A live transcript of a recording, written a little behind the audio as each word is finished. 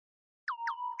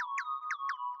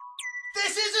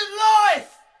This isn't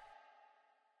life!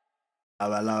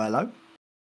 Oh, hello.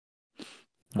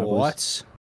 What?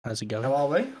 How's it going? How are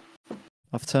we?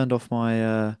 I've turned off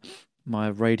my my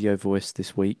radio voice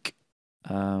this week.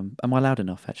 Am I loud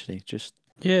enough, actually? Just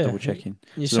double checking.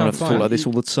 You so I don't have to talk like this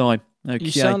all the time. Okay.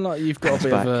 You sound like you've got a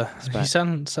bit of a. You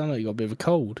sound like you got a bit of a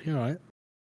cold. You all right?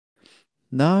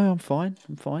 No, I'm fine.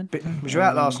 I'm fine. Was you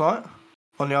out last night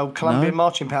on the old Colombian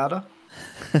marching powder?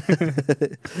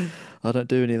 I don't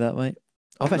do any of that, mate.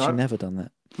 I've actually never done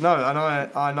that. No, and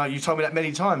I know you told me that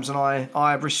many times, and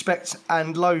I respect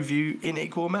and loathe you in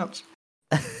equal amounts.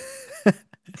 Why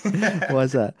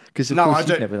is that? Because of course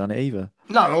you've never done it either.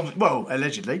 No, well,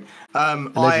 allegedly.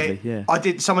 Allegedly, yeah. I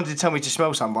did. Someone did tell me to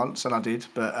smell some once, and I did.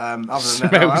 But other than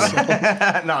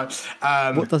that, no.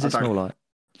 What does it smell like?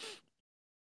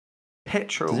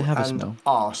 Petrol Does it have a and smell?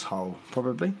 arsehole,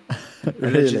 probably.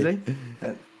 Really?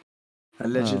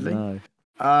 Allegedly. Oh, no.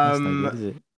 That's no good, is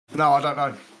it? No, I don't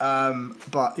know.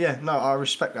 But yeah, no, I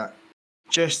respect that.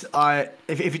 Just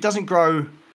if it doesn't grow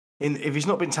if it's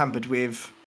not been tampered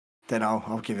with, then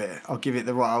I'll give it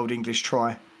the right old English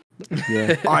try.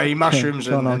 Yeah. I.e. mushrooms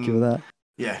Can't argue with that.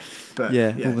 Yeah. But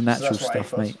yeah, all the natural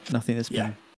stuff, mate. Nothing that's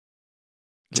been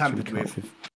tampered with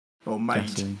or made.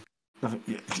 Gasoline. Nothing.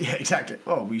 Yeah, exactly.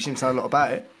 Oh, well, you seem to know a lot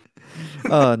about it.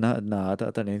 Oh no, I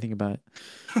don't know anything about it.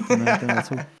 I don't know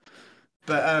at all.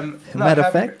 But matter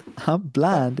of fact, I'm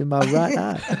blind in my right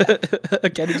eye. I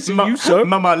can't even see you, sir.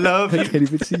 Mum, I love you. I can't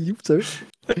even see you, sir.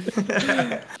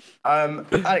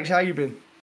 Alex, how you been?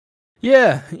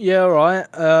 Yeah, all right.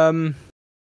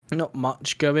 Not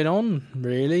much going on,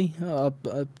 really. I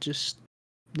just,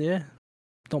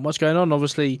 not much going on.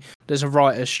 Obviously, there's a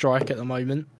writer's strike at the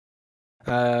moment.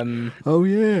 Oh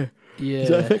yeah. Yeah. Is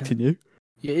that affecting you?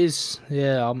 It is.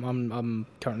 Yeah, I'm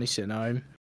currently sitting at home.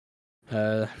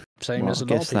 Same as a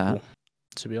lot of people,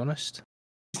 to be honest.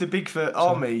 It's the Bigfoot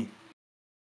Army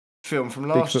film from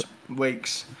last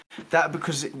week's. That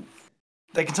because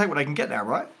they can take what they can get now,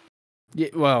 right? Yeah.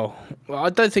 Well,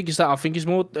 I don't think it's that. I think it's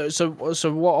more. So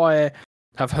what I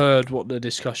have heard, what the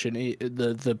discussion,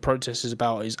 the protest is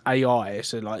about, is AI.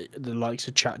 So like the likes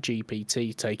of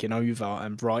ChatGPT taking over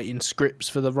and writing scripts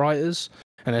for the writers,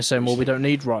 and they're saying, well, we don't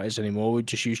need writers anymore. We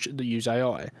just use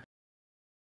AI.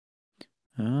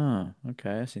 Ah,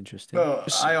 okay, that's interesting. Well,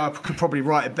 AI could probably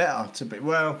write it better. You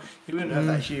wouldn't have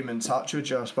that human touch, would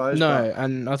you? I suppose. No,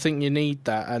 and I think you need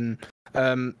that. And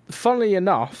funnily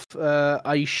enough,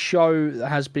 a show that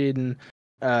has been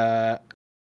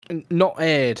not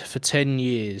aired for 10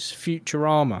 years,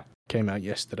 Futurama, came out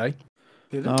yesterday.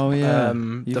 Oh yeah,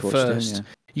 the first.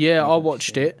 Yeah, I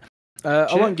watched it.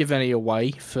 I won't give any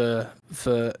away for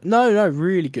no,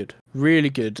 really good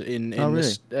in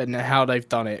in how they've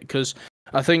done it, because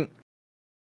I think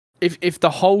if the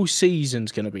whole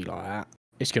season's going to be like that,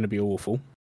 it's going to be awful.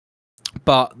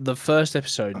 But the first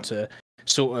episode, to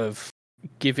sort of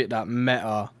give it that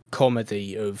meta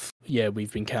comedy of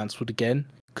we've been cancelled again,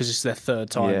 because it's their third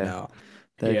time now.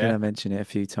 They're going to mention it a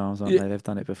few times, aren't they? They've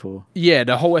done it before. Yeah,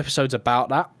 the whole episode's about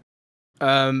that.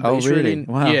 Really?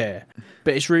 Wow. Yeah,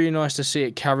 but it's really nice to see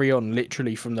it carry on,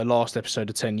 literally from the last episode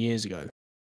of 10 years ago.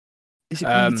 Is it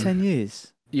really 10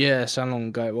 years? Yeah, that's how long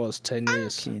ago it was. 10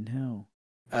 years. Fucking hell.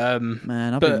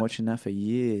 Man, I've been watching that for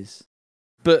years.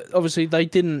 But obviously they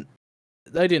didn't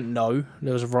know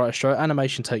there was a writer's strike.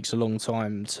 Animation takes a long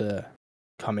time to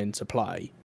come into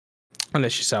play,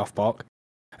 unless you're South Park,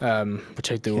 which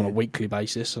they do on a weekly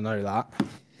basis. I know that.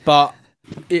 But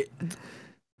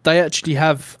they actually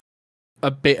have a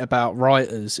bit about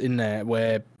writers in there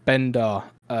where Bender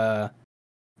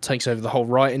takes over the whole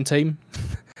writing team,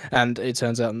 and it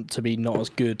turns out to be not as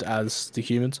good as the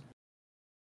humans.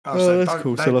 Oh, that's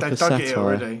cool. So like a satire.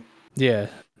 Already. Yeah,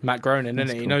 Matt Groening, isn't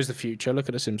it? Cool. He knows the future. Look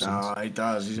at The Simpsons. Oh, he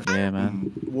does. He's a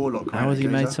man. warlock. How has he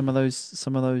made some of those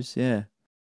storyboards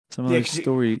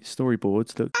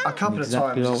look a couple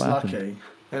exactly of times? He's happened. lucky.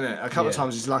 Isn't it? A couple of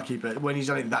times he's lucky, but when he's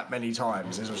done it that many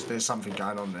times, there's something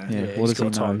going on there. Yeah, he's got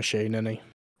a time machine, isn't he?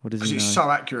 What does he know? Because he's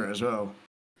so accurate as well.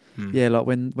 Yeah, like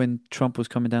when Trump was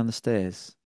coming down the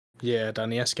stairs. Yeah, down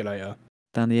the escalator.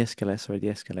 The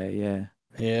escalator, yeah.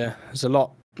 Yeah, there's a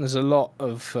lot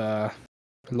of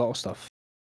stuff.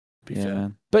 To be fair.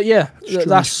 Man. But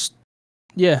that's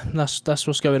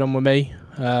what's going on with me.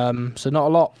 So not a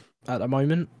lot at the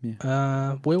moment.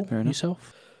 Yeah. Will,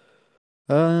 yourself?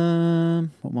 What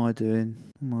am I doing?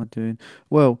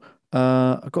 Well,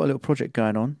 I've got a little project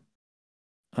going on.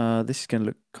 This is going to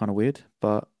look kind of weird,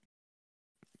 but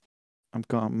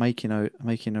I'm making a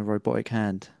robotic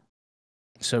hand.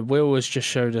 So Will has just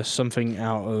showed us something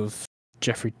out of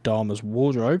Jeffrey Dahmer's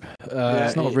wardrobe.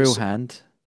 It's not a real hand.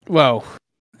 Well,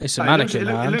 It's a It mannequin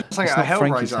looks hand. like It's a not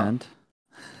Frankie's Hellraiser. hand.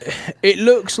 It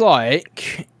looks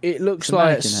like It's a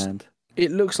mannequin hand.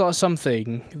 it looks like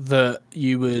something that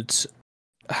you would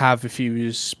have if you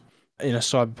was in a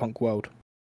cyberpunk world.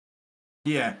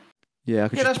 Yeah. Yeah, I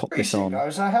could Yeah, just that's pop pretty this sick, on. though.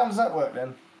 So how does that work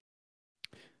then?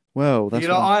 Well, that's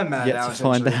You're what like I'm Iron Man yet now, to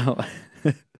find essentially. out.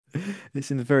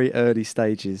 It's in the very early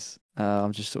stages.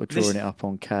 I'm just sort of drawing it up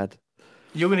on CAD.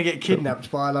 You're going to get kidnapped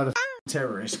by a load of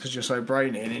terrorists because you're so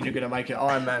brainy, and then you're going to make an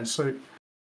Iron Man suit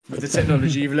with the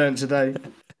technology you've learned today.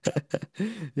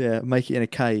 Yeah, make it in a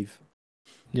cave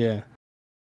Yeah.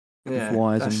 with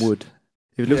wires and wood.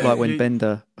 It would look like when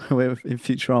Bender, in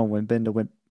Futurama, when Bender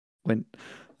went,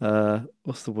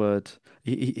 what's the word?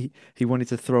 He wanted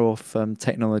to throw off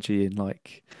technology and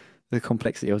like the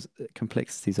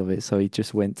complexities of it, so he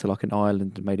just went to like an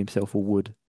island and made himself all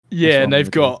wood. Yeah, and they've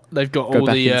got Go all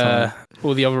back in time.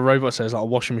 the other robots. There's like a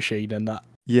washing machine and that.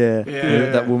 Yeah, Yeah.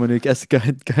 that woman who gets to go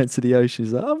into the ocean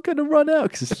is like, I'm going to run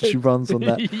out because she runs on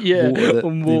that water, that,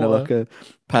 on you know, water. like a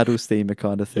paddle steamer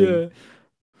kind of thing.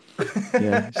 Yeah.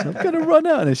 Yeah, she's like, I'm going to run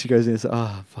out, and then she goes in and says,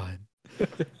 "Ah, fine."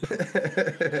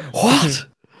 What?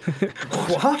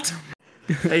 What?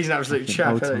 He's an absolute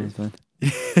chap, Old isn't times, man.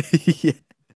 Yeah. he?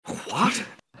 What?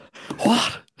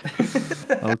 What?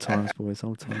 Old times, boys.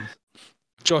 Old times.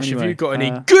 Josh, have Anyway, you got any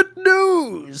good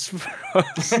news for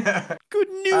us? Good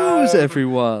news,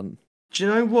 everyone. Do you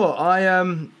know what?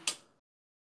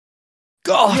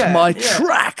 God, Yeah, my yeah.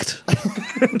 tract.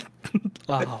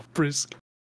 Brisk.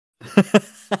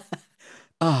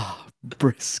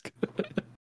 Brisk.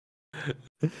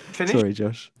 Finished? Sorry,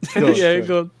 Josh. Finished? Yeah,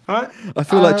 go on. All right. I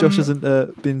feel like Josh hasn't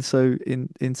been so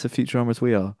into Futurama as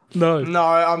we are. No.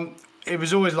 No, it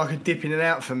was always like a dip in and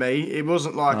out for me. It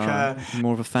wasn't like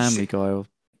More of a Family Guy or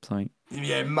something.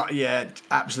 yeah,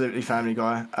 absolutely Family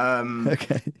Guy.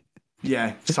 Okay.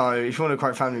 Yeah, so if you want to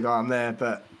quote Family Guy, I'm there,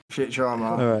 but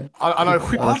Futurama. All right. I know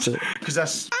what, That's it. because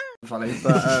that's funny,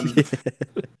 but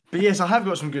but yes, I have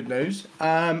got some good news.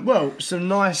 Well, some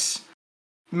nice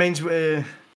means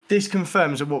this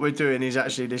confirms that what we're doing is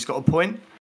actually this got a point.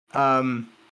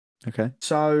 Okay.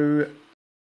 So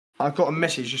I got a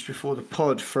message just before the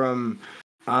pod from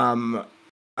a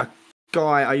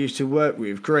guy I used to work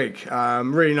with, Greg.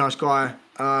 Really nice guy.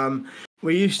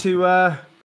 We used to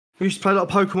play a lot of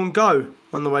Pokemon Go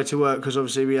on the way to work because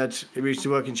obviously we used to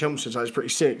work in Chelmsford, so it was pretty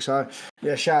sick. So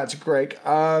yeah, shout out to Greg.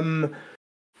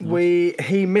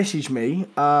 He messaged me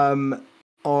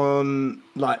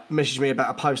messaged me about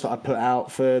a post that I put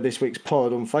out for this week's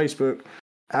pod on Facebook.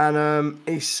 And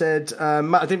he said,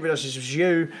 Matt, I didn't realise this was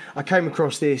you. I came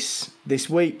across this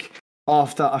week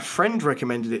after a friend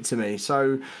recommended it to me.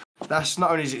 So that's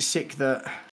not only is it sick that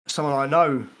someone I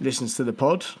know listens to the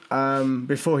pod.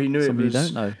 Before he knew Somebody it was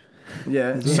you don't know.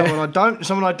 Yeah, someone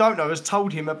I don't know has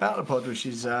told him about the pod, which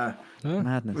is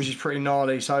Madness. which is pretty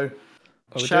gnarly. So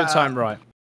We're doing time right.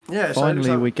 Yeah,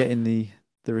 Finally, we're getting the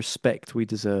respect we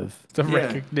deserve. The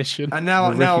recognition. And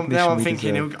now The I'm recognition we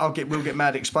thinking deserve. we'll get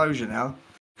mad exposure now.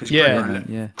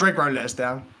 Yeah. Greg won't let us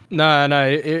down. No,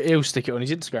 he'll stick it on his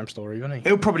Instagram story, won't he?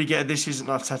 He'll probably get a "This Isn't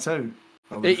Life" tattoo.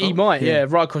 He might, yeah,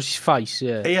 right across his face,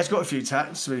 yeah. He has got a few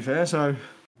tats, to be fair. So,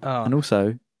 And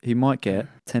also, he might get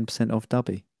 10% off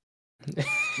Dubby.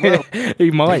 well, he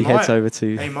might. He heads over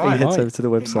to He might. heads over to the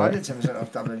he might website. get 10%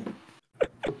 off W.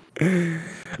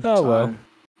 Oh well.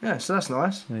 Yeah, so that's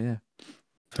nice. So, yeah.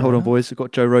 Hold on, boys. I've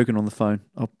got Joe Rogan on the phone.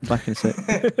 I'll be back in a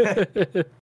sec.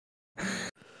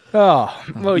 Well,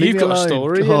 Leave you've me got a alone.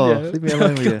 story. Leave me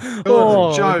alone with you.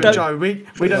 Joe, we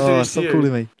don't do this to Stop you.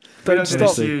 calling me. We don't do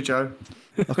this stop. to you, Joe.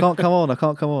 I can't come on.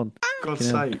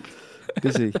 God's Fucking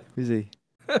sake. Busy.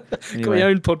 Got Anyway. your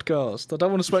own podcast. I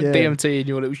don't want to smoke Yeah. DMT in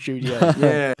your little studio.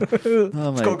 Yeah. Oh, It's mate.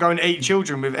 got to go and eat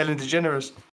children with Ellen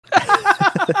DeGeneres.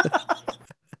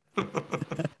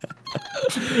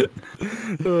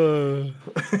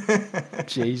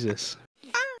 Jesus.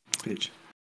 Bitch.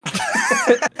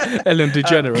 Ellen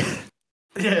DeGeneres.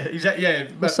 Yeah, exactly. Yeah.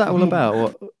 What's that all about?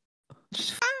 What?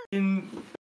 Fucking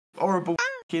horrible.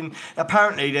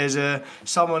 Apparently, there's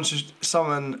someone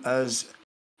has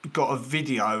got a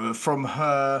video from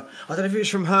her. I don't know if it was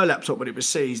from her laptop when it was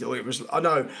seized, or it was.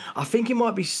 I think it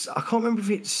might be. I can't remember if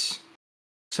it's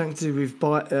something to do with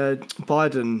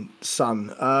Biden's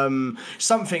son.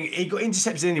 Something. He got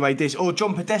intercepted anyway. This or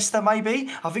John Podesta maybe.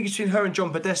 I think it's between her and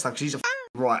John Podesta because he's a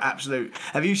right absolute.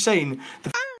 Have you seen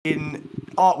the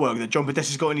artwork that John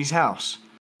Podesta's got in his house?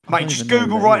 Mate, just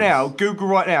Google right now. Google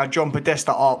right now John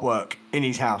Podesta artwork in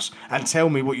his house and tell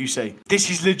me what you see. This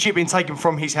is legit been taken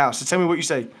from his house. So tell me what you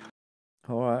see.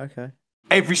 All right. Okay.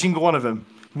 Every single one of them.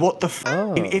 What the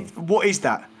Oh. What is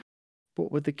that?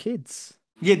 What with the kids?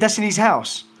 Yeah, that's in his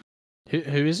house.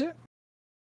 Who is it?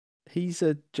 He's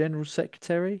a general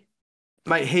secretary.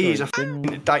 Mate, he's a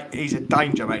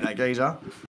danger, mate, that geezer.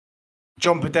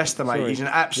 John Podesta, mate, he's an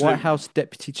absolute... White House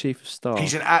Deputy Chief of Staff.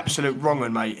 He's an absolute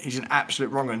wrong-un, mate. He's an absolute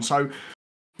wrong-un. So,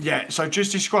 yeah, so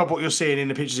just describe what you're seeing in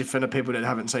the pictures for the people that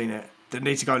haven't seen it, that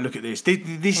need to go and look at this.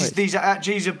 These are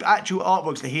actual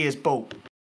artworks that he has bought.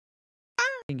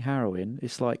 Harrowing.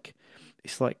 It's like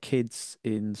kids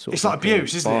in sort it's of... like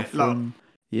abuse, isn't it? Like,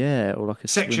 yeah, or like a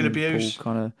sexual abuse.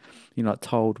 Kind of, like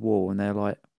Tiled Wall, and they're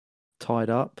like tied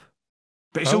up.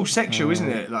 But it's all sexual, isn't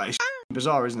it? Like, it's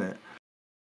bizarre, isn't it?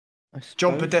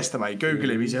 John Podesta, mate.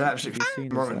 Google him. He's an absolute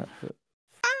wrong.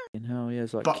 Hell yeah,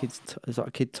 it's like there's like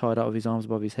a kid tied up with his arms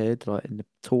above his head, like in the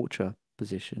torture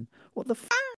position. What the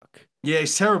fuck? Yeah,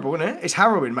 it's terrible, isn't it? It's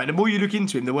harrowing, mate. The more you look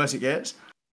into him, the worse it gets.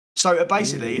 So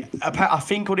basically, I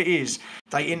think what it is,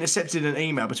 they intercepted an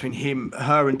email between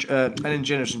her and Ellen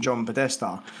DeGeneres and John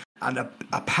Podesta, and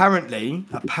apparently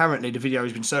the video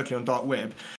has been circulating on dark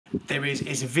web.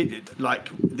 It's a video, like,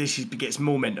 gets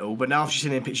more mental, but now if you've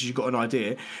seen any pictures, you've got an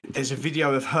idea. There's a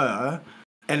video of her,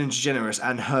 Ellen DeGeneres,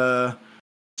 and her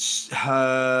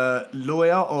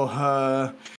lawyer or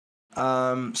her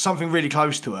something really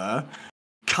close to her,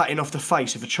 cutting off the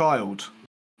face of a child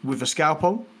with a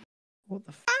scalpel. What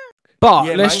the fuck? But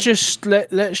yeah, let's mate.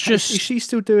 Is she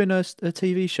still doing a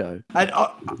TV show? And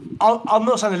I'm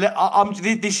not saying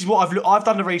that. This is what I've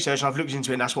done the research and I've looked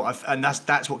into it, and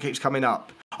that's what keeps coming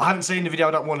up. I haven't seen the video.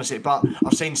 I don't want to see it, but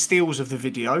I've seen stills of the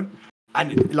video,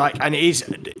 and it is.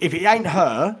 If it ain't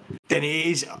her, then it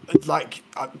is like.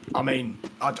 I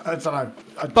don't know.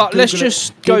 But let's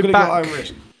just go back.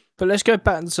 But let's go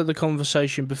back into the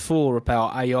conversation before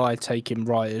about AI taking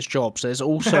writers' jobs. There's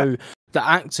also the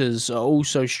actors are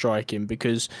also striking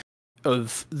because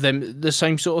of them, the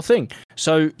same sort of thing.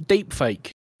 So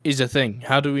deepfake is a thing.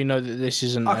 How do we know that this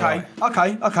isn't AI?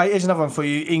 Okay. Here's another one for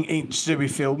you. In to do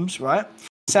with films, right?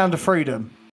 Sound of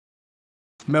Freedom.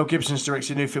 Mel Gibson's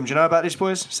directed a new film. Do you know about this,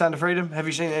 boys? Sound of Freedom? Have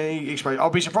you seen any exposure?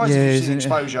 I'll be surprised if you've seen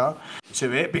exposure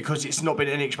to it, because it's not been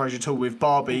any exposure at all, with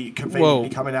Barbie conveniently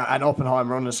coming out and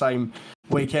Oppenheimer on the same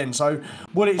weekend. So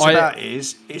what it's about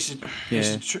is it's a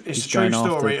true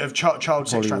story of child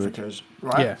sex traffickers,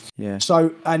 right? Yeah.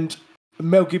 So, and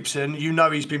Mel Gibson,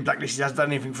 he's been blacklisted. He hasn't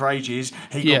done anything for ages.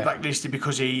 He got blacklisted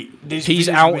because he's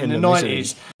out in the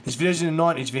 90s. There's videos in the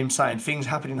 90s of him saying things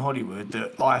happen in Hollywood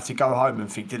that I have to go home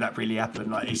and think, did that really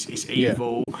happen? Like, it's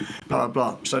evil, blah, blah,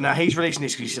 blah. So now he's releasing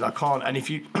this because he said, I can't. And if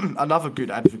you, another good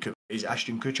advocate is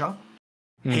Ashton Kutcher.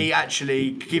 He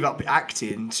actually gave up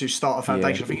acting to start a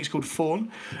foundation. I think it's called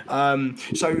Fawn.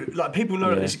 So, like, people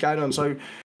know that this is going on. So,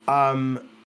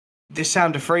 this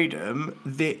Sound of Freedom,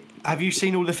 have you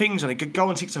seen all the things on it? Go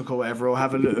on TikTok or whatever, or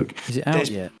have a look. Is it out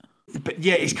yet? But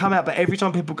yeah, it's come out. But every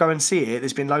time people go and see it,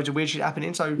 there's been loads of weird shit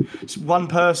happening. So one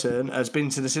person has been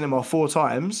to the cinema 4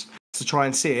 times to try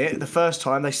and see it. The first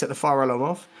time they set the fire alarm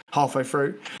off halfway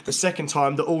through. The second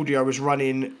time the audio was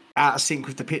running out of sync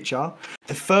with the picture.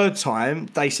 The third time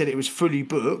they said it was fully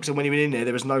booked, and when he went in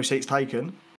there was no seats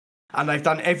taken. And they've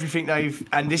done everything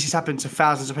and this has happened to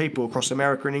thousands of people across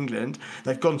America and England.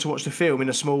 They've gone to watch the film in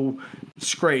a small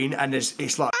screen, and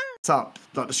it's like up,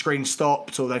 like the screen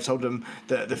stopped, or they've told them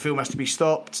that the film has to be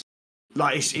stopped.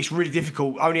 Like, it's really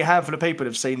difficult. Only a handful of people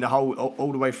have seen the whole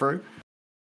all the way through.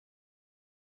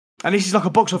 And this is like a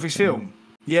box office film.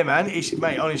 Yeah, man.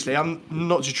 Mate, honestly, I'm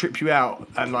not to trip you out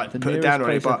and like put it down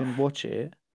on it, but I can watch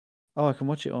it. Oh, I can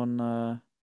watch it on.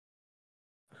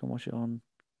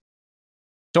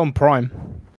 It's on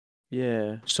Prime.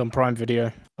 Yeah. It's on Prime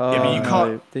Video. Oh, yeah, but you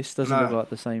can't. No, this doesn't look like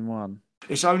the same one.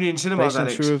 It's only in cinemas, Based on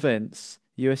Alex. true events,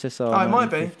 USSR. Oh, it might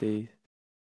be.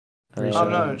 1950. Oh,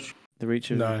 no. The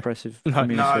reach of the oppressive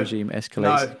communist regime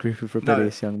escalates. A group of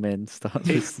rebellious young men starts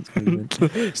resistance movement.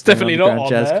 It's definitely not on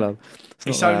jazz there. club.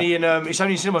 It's only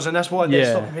in cinemas, and that's why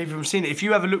they're stopping people from seeing it. If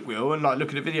you have a look, Will, and like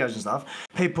look at the videos and stuff,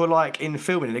 people like in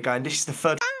filming, and they're going, "This is the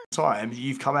third time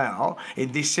you've come out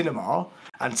in this cinema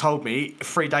and told me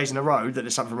 3 days in a row that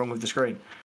there's something wrong with the screen."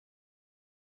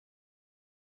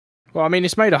 Well, I mean,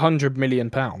 it's made £100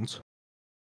 million.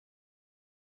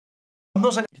 I'm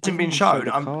not saying it's been shown.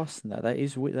 That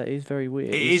is very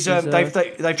weird. It is. They've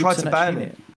tried to ban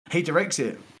it. He directs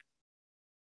it,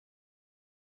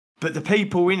 but the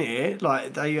people in it,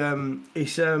 like they,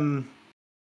 it's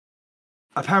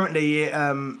apparently it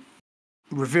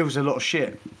reveals a lot of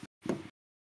shit.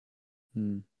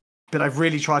 But they've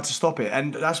really tried to stop it,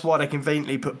 and that's why they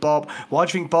conveniently put Why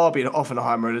do you think Barbie and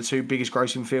Oppenheimer are the 2 biggest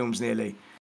grossing films nearly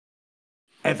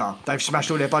ever? They've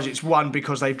smashed all their budgets. One,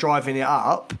 because they're driving it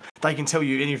up. They can tell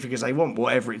you any figures they want,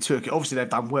 whatever it took. Obviously, they've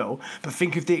done well. But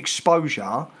think of the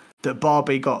exposure that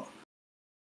Barbie got.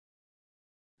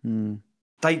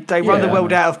 They run the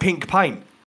world out of pink paint.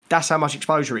 That's how much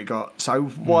exposure it got. So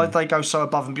why did they go so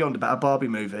above and beyond about a Barbie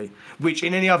movie, which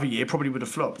in any other year probably would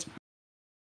have flopped?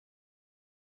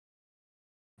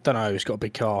 Don't know. It's got a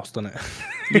big cast, doesn't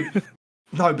it?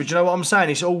 No, but you know what I'm saying?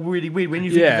 It's all really weird when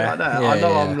you think of it like that. I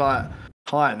know I'm like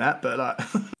high on that, but like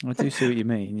I do see what you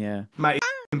mean. Yeah, mate.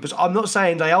 But I'm not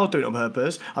saying they are doing it on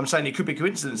purpose. I'm saying it could be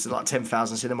coincidence that like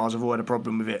 10,000 cinemas have all had a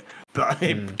problem with it. But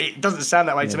it doesn't sound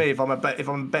that way to me if I'm a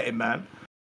betting man.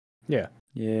 Yeah.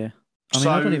 Yeah. I mean,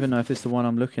 I don't even know if it's the one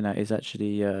I'm looking at is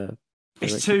actually.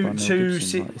 It's two. Is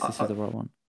this the right one?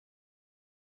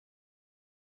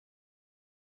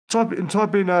 Type in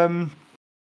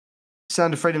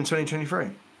Sound of Freedom 2023.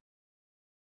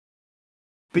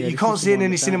 But you can't see it in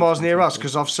any cinemas near us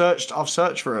because I've searched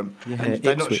for them. Yeah,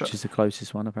 Ipswich is the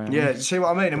closest one apparently. Yeah, see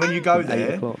what I mean? And when you go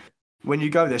there,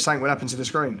 something will happen to the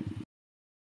screen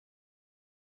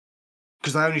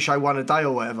because they only show one a day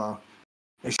or whatever.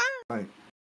 It's mate.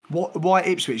 Why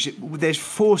Ipswich? There's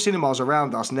 4 cinemas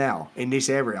around us now in this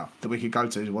area that we could go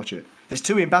to watch it. There's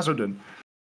 2 in Basildon.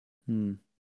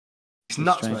 It's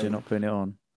nuts, mate. They're not putting it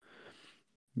on.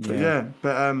 But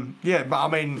I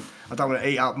mean, I don't want to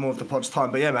eat up more of the pod's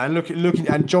time, but yeah, man, looking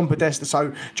and John Podesta.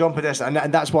 So John Podesta, and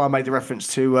that's why I made the reference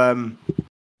to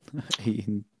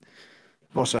eating.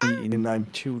 What's her eating name?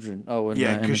 Children. Oh, and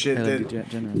yeah, because so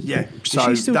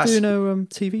is she still doing her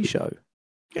TV show?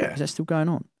 Yeah, is that still going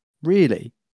on?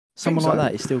 Really? Someone like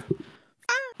that is still.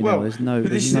 There's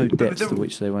no depth to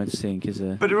which they won't sink, is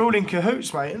there? But they're all in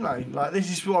cahoots, mate, aren't they? Like this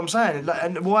is what I'm saying. Like,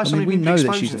 and why? We know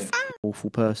that she's an awful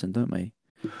person, don't we?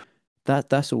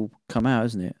 That's all come out,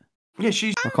 isn't it? Yeah,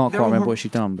 I can't quite remember what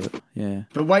she's done, but yeah.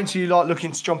 But wait until you look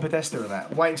into John Podesta and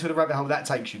that. Wait until the rabbit hole that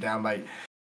takes you down, mate.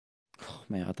 Oh,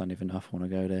 mate, I don't even know if I want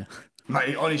to go there.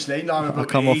 Mate, honestly, no. I'll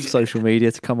come off social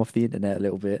media to come off the internet a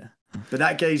little bit. But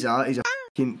that geezer is a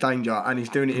fucking danger, and he's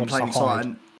doing it in plain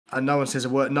sight, and no one says a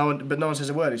word. No one says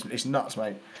a word. It's nuts,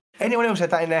 mate. Anyone else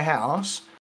had that in their house?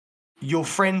 Your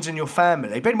friends and your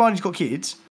family. Bear in mind, he's got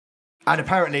kids. And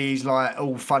apparently he's like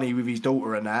all funny with his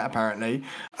daughter and that. Apparently,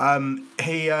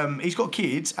 he's got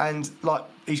kids and like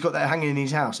he's got that hanging in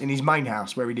his house, in his main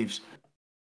house where he lives.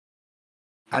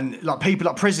 And like people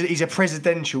like president, he's a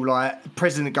presidential like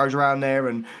president goes around there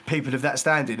and people of that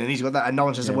standing, and he's got that, and no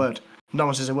one says a word. No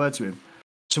one says a word to him.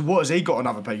 So what has he got on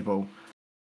other people?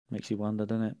 Makes you wonder,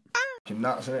 doesn't it? Fucking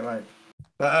nuts, isn't it, mate?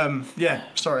 But yeah,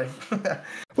 sorry.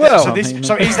 Well, is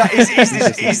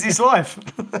this life?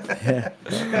 Yeah,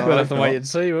 we'll have to wait and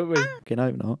see, won't we? Can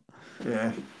hope not.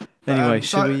 Yeah. Anyway,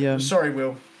 shall we? Sorry,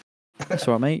 Will. That's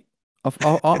all right, mate.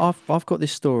 I've got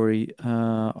this story.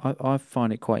 I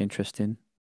find it quite interesting.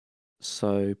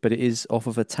 So, but it is off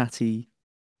of a tatty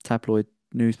tabloid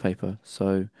newspaper.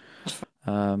 So,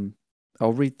 I'll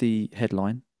read the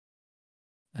headline,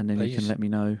 and then you can let me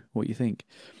know what you think.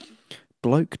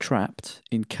 Bloke trapped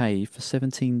in cave for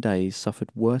 17 days suffered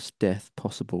worst death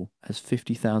possible as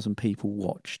 50,000 people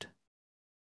watched.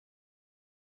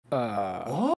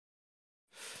 What?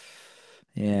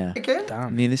 Yeah. Again? Damn. I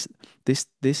mean, this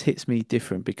hits me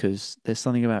different because there's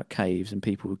something about caves and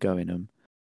people who go in them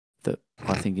that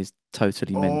I think is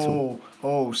totally mental.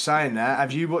 Oh, saying that,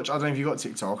 have you watched? I don't know if you got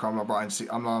TikTok. I'm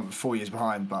like 4 years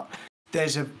behind, but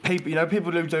there's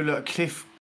people who do little cliff.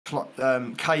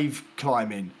 Cave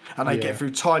climbing, and they get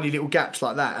through tiny little gaps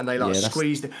like that, and they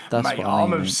squeeze. Mate,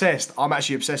 I'm obsessed. I'm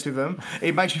actually obsessed with them.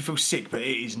 It makes me feel sick, but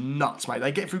it is nuts, mate.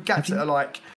 They get through gaps that are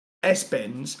like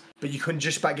S-bends, but you can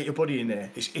just about get your body in there.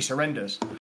 It's horrendous.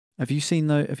 Have you seen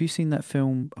that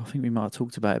film? I think we might have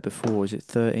talked about it before. Is it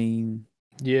 13?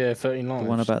 Yeah, 13 Lives. The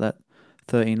one about that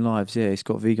 13 Lives. Yeah, it's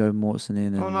got Viggo Mortensen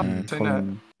in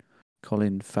and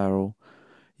Colin Farrell.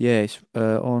 Yeah, it's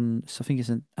on. I think it's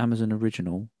an Amazon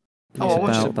original. I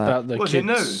watched about the kids. It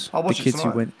new? I watched the kids it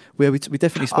tonight. who went. Well, we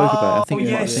definitely spoke about it. I think.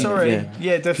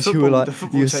 The football. You were like, the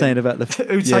football you were team. saying about the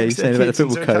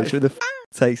football coach who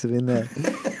takes them in there.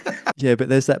 Yeah, but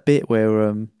there's that bit where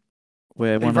one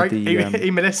of the he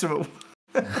molested them all.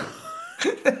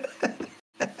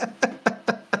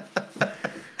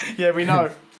 Yeah, we know.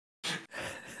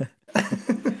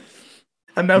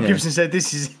 And Mel Gibson said,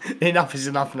 "This is enough. Is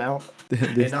enough now."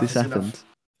 This happened.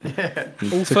 Yeah.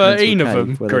 All 13 of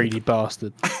them, greedy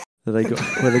bastard. Where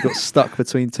they got stuck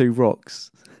between two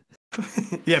rocks.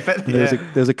 Yeah, but there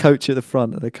was a coach at the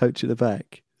front and a coach at the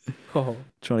back,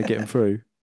 trying to get him through.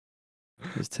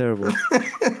 It was terrible.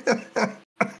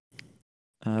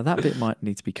 That bit might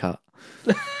need to be cut.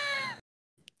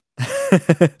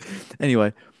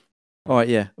 Anyway. All right,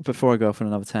 yeah. Before I go off on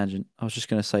another tangent, I was just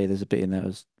going to say there's a bit in there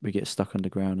we get stuck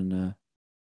underground and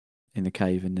in the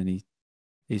cave, and then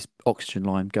his oxygen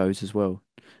line goes as well,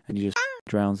 and you just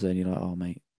drowns there, and you're like, oh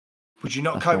mate, Would you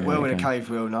not that's cope one well way in a to go. cave,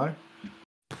 Will? No.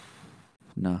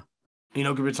 Nah. You're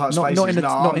not good with tight Not, spaces. not in, no,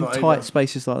 not I'm in not tight either.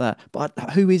 spaces like that. But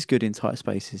who is good in tight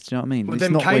spaces? Do you know what I mean? Well, It's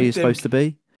them not where cave- you're them- supposed to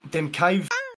be. Them cave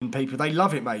people, they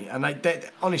love it, mate. And they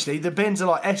honestly, the bends are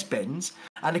like S bends,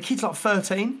 and the kid's like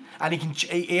 13, and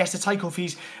he has to take off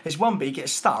his. There's one bit he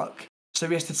gets stuck, so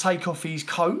he has to take off his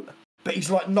coat, but he's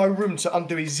like no room to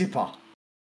undo his zipper.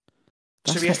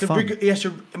 That's So he has not to. fun. He has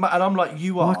to, and I'm like,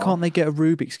 you are. Why can't they get a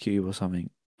Rubik's cube or something?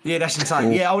 Yeah, that's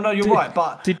insane. Yeah, oh no, you're right.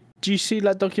 But Did you see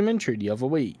that documentary the other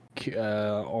week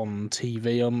on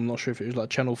TV? I'm not sure if it was like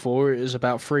Channel 4. It was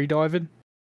about free diving.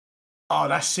 oh,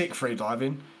 that's sick. Free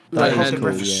diving. That They is hold their cool,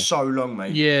 breath for yeah. so long,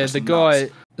 mate. Yeah, That's the nuts. guy.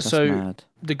 That's So mad.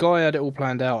 the guy had it all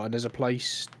planned out, and there's a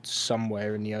place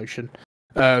somewhere in the ocean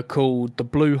called the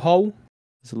Blue Hole.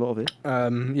 There's a lot of it.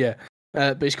 Yeah,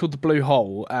 but it's called the Blue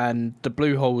Hole, and the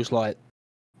Blue Hole is like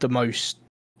the most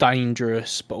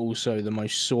dangerous, but also the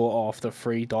most sought after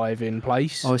free diving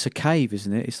place. Oh, it's a cave,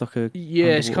 isn't it? It's like a Yeah,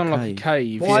 it's kind of underwater like a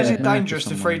cave. Why is yeah. it dangerous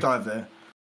to free dive there?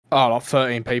 Oh, like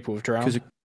 13 people have drowned. because of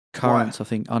currents, I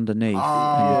think, underneath,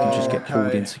 Ah, and you can just get pulled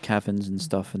okay. into caverns and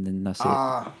stuff, and then that's it.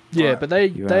 Yeah, right. but they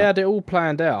You're they out. had it all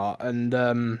planned out, and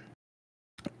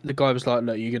the guy was like,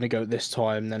 "Look, you're gonna go at this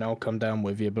time, then I'll come down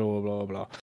with you." Blah blah blah blah.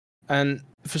 And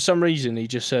for some reason, he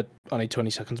just said, "I need 20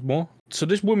 seconds more." So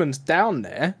this woman's down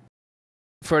there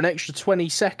for an extra 20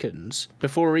 seconds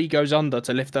before he goes under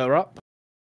to lift her up.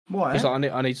 Why? He's like,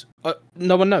 "I need."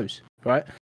 No one knows, right?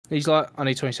 He's like, "I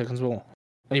need 20 seconds more,"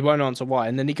 and he won't answer why.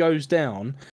 And then he goes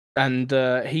down. And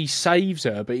he saves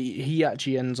her, but he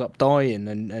actually ends up dying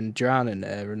and drowning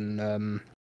there. And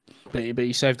but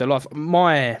he saved her life.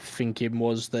 My thinking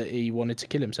was that he wanted to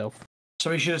kill himself. So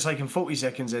he should have taken 40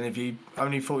 seconds then if he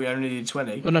only thought he only needed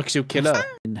 20. Well, no, because he'll kill her.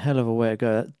 In hell of a way to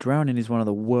go. Drowning is one of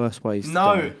the worst ways to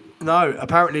die. No,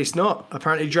 apparently it's not.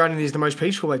 Apparently drowning is the most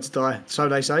peaceful way to die, so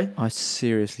they say. I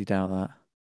seriously doubt that.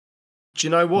 Do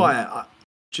you know why?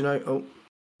 Do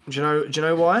you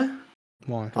know why?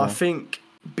 Why? I think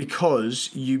because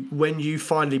when you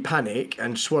finally panic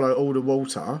and swallow all the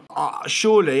water,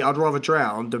 surely I'd rather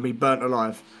drown than be burnt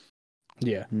alive.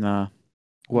 Yeah. Nah.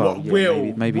 Well, What,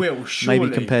 yeah, maybe surely,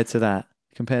 compared to that.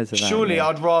 surely yeah.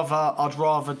 I'd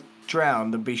rather drown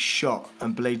than be shot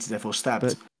and bleed to death or stabbed.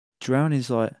 But drowning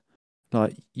is like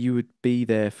you would be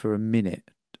there for a minute,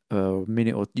 or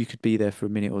you could be there for a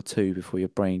minute or two before your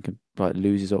brain can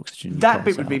loses oxygen. That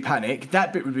bit would be panic.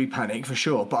 That bit would be panic for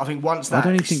sure. But I think once that, I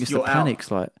don't even think it's the you're out. panic's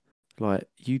like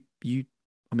you.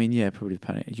 I mean, yeah, probably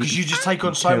panic. Because you just take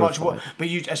on you're so much terrified. but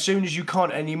as soon as you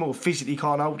can't anymore, physically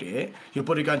can't hold it, your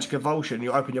body goes into convulsion.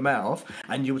 You open your mouth,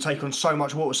 and you will take on so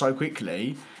much water so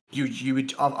quickly. You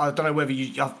would. I don't know whether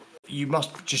you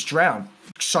must just drown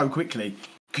so quickly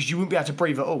because you wouldn't be able to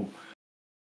breathe at all.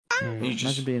 And you just,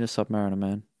 Imagine being a submariner,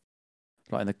 man,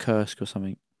 like in the Kursk or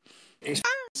something. it's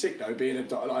sick though being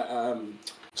a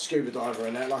scuba diver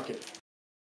and that. Like it.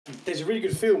 There's a really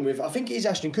good film with, I think it is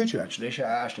Ashton Kutcher actually. Shout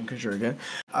out Ashton Kutcher again.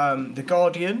 The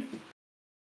Guardian.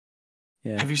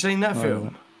 Yeah. Have you seen that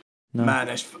film? No. Man,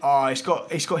 it's got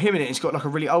him in it. It's got like a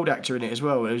really old actor in it as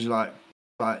well. Who's like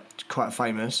quite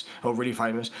famous or really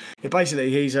famous. Basically,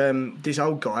 he's this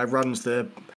old guy runs the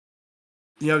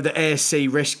air sea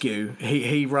rescue.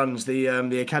 He runs the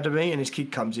academy, and his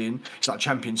kid comes in. He's like a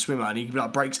champion swimmer, and he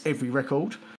breaks every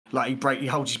record. He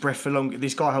holds his breath for long.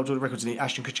 This guy holds all the records, and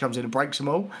Ashton Kutcher comes in and breaks them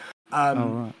all.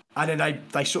 Right. And then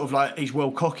they sort of he's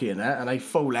well cocky in that, and they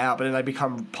fall out, but then they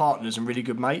become partners and really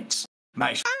good mates.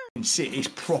 Mate, it's sick. It's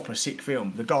proper sick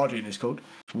film. The Guardian is called.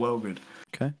 It's well good.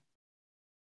 Okay.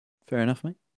 Fair enough,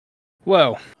 mate.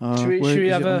 Well, should we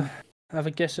is have it have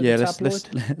a guess at Yeah, the let's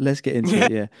tabloid? let's get into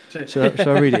it. Yeah. Shall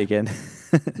I read it again?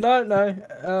 No. No.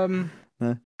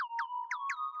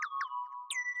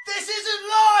 This isn't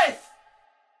life.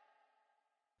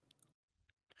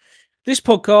 This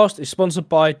podcast is sponsored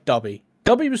by Dubby.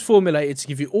 Dubby was formulated to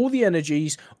give you all the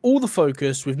energies, all the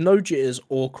focus, with no jitters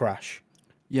or crash.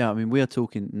 Yeah, I mean, we are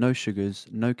talking no sugars,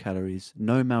 no calories,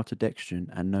 no maltodextrin,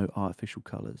 and no artificial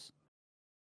colours.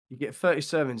 You get 30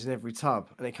 servings in every tub,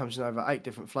 and it comes in over 8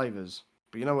 different flavours.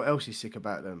 But you know what else is sick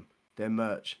about them? Their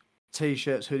merch.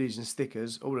 T-shirts, hoodies and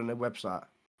stickers, all on their website.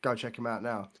 Go check them out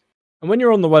now. And when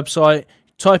you're on the website,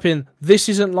 type in "This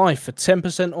Isn't Life" for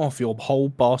 10% off your whole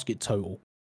basket total.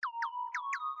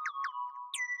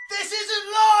 This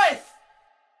isn't life!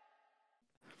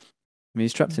 I mean,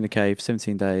 he's trapped in a cave,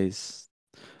 17 days.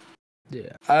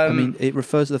 Yeah. I mean, it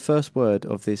refers to the first word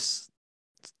of this,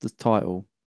 the title,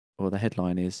 or the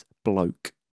headline is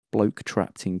bloke. Bloke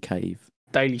trapped in cave.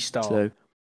 Daily Star. So,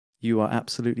 you are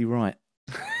absolutely right.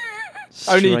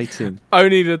 Straight in.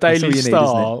 Only the That's all Daily you need,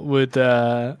 Star would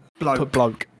put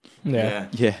bloke. Yeah.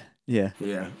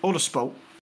 Or the sport.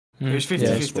 It was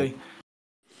 50-50.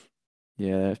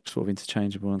 Yeah, sort of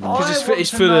interchangeable, aren't they? Because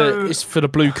it's for the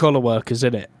blue collar workers,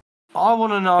 isn't it? I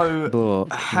want to know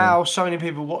how so many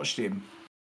people watched him.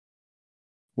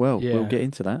 Well, we'll get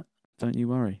into that. Don't you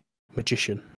worry.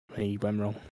 Magician. He went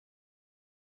wrong.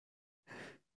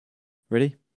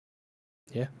 Ready?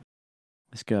 Yeah.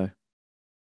 Let's go.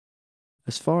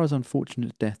 As far as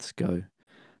unfortunate deaths go,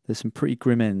 there's some pretty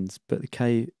grim ends, but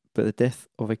the death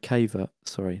of a caver.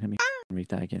 Sorry, let me read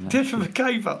that again. Death of a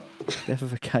caver. Death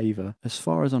of a caver. As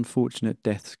far as unfortunate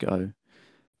deaths go,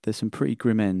 there's some pretty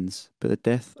grim ends, but the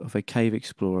death of a cave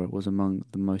explorer was among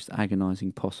the most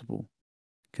agonising possible.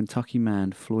 Kentucky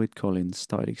man Floyd Collins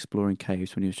started exploring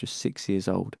caves when he was just 6 years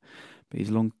old, but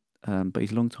his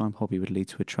long-time hobby would lead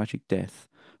to a tragic death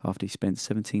after he spent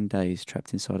 17 days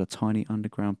trapped inside a tiny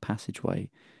underground passageway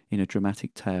in a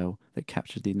dramatic tale that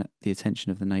captured the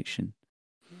attention of the nation.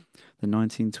 The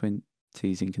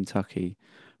 1920s in Kentucky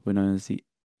were known as the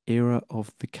era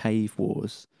of the cave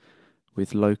wars,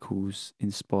 with locals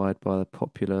inspired by the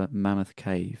popular Mammoth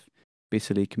Cave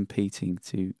bitterly competing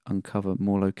to uncover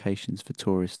more locations for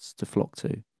tourists to flock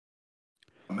to.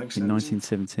 In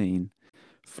 1917,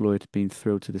 Floyd had been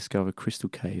thrilled to discover Crystal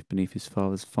Cave beneath his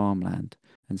father's farmland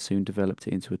and soon developed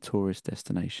it into a tourist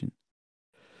destination.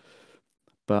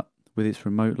 But with its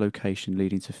remote location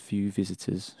leading to few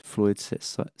visitors, Floyd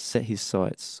set his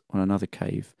sights on another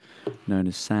cave known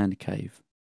as Sand Cave.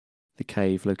 The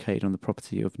cave, located on the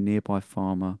property of nearby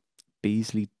farmer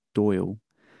Beasley Doyle,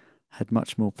 had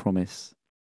much more promise,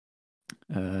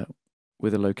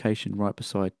 with a location right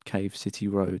beside Cave City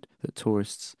Road that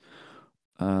tourists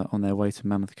on their way to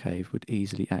Mammoth Cave would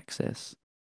easily access.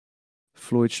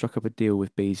 Floyd struck up a deal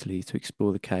with Beasley to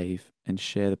explore the cave and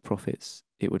share the profits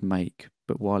it would make,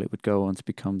 but while it would go on to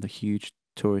become the huge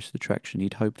tourist attraction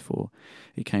he'd hoped for,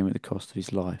 it came at the cost of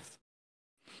his life.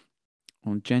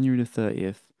 On January the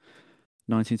 30th,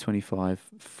 1925,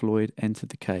 Floyd entered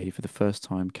the cave for the first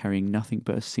time carrying nothing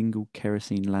but a single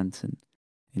kerosene lantern.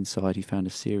 Inside, he found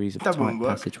a series of tight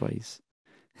passageways.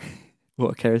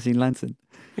 What, a kerosene lantern?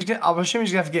 I'm assuming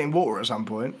he's going to have to get in water at some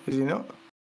point, is he not?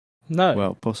 No.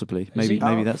 Well, possibly. Maybe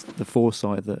that's the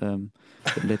foresight that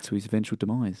led to his eventual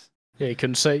demise. Yeah, he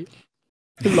couldn't see.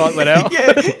 The light went out.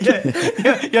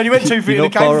 Yeah, and he went 2 feet in the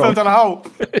cave and fell down a hole.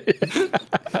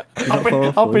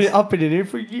 I've been in here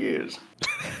for years.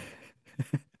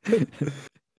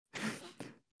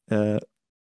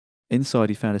 Inside,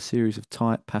 he found a series of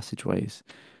tight passageways,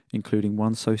 including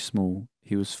one so small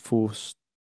he was forced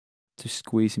to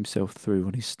squeeze himself through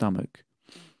on his stomach.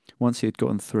 Once he had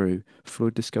gotten through,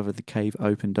 Floyd discovered the cave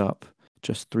opened up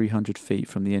just 300 feet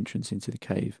from the entrance into the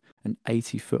cave, an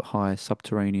 80-foot-high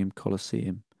subterranean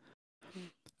coliseum,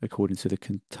 according to the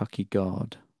Kentucky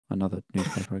Guard, another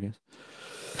newspaper, I guess.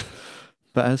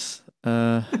 But as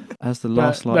the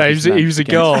last light, he was a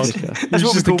guard. That's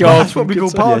what we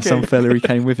call parking. Yeah, some fella who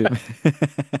came with him.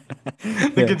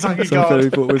 The Kentucky some Guard. fella who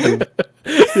brought with him.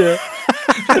 Yeah.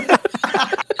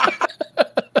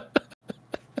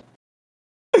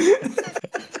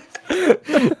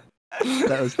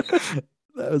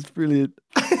 That was brilliant.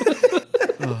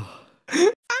 Oh,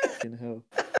 fucking hell.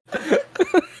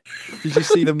 Did you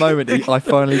see the moment I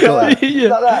finally got it? Yeah.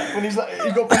 Like that, when he's got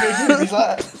plenty of he's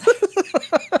like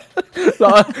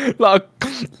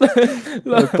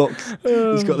a box.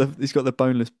 He's got the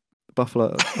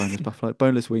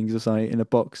boneless wings or something in a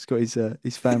box. He's got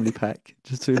his family pack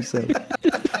just to himself.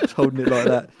 Just holding it like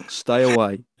that. Stay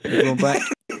away. Everyone back.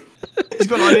 He's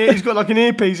got like an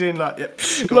earpiece in, like like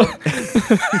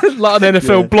an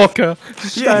NFL blocker.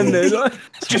 Standing. Like,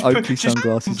 Oakley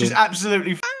sunglasses. Just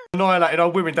absolutely annihilated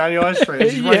old women down the high street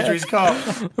as he's running through his car.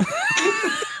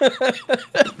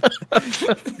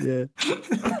 Yeah.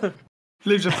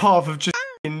 Leaves a path of just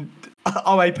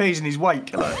OAPs in his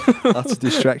wake. That's a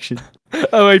distraction.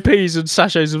 OAPs and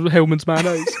sachets of Hellman's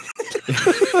mayonnaise.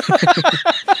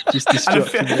 Just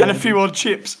distraction. And a few odd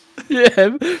chips.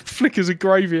 Yeah, flickers of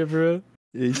gravy everywhere.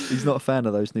 He's not a fan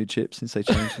of those new chips since they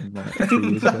changed them like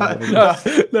 3 years ago.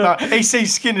 No. He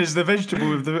sees skin as the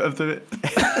vegetable of the.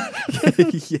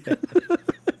 Yeah.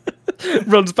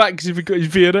 Runs back because he forgot his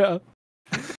Viennetta.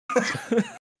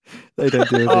 They don't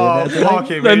do a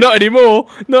Viennetta. No, not anymore.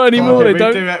 Not anymore. They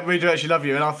don't. We do actually love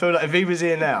you, and I feel like if he was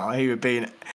here now, he'd do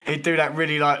that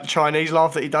really like Chinese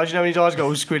laugh that he does. You know, when his eyes go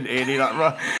all squinty, and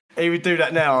he would do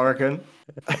that now. I reckon.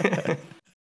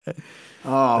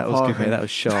 That was good, mate. That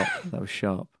was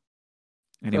sharp.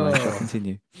 Anyway, shall I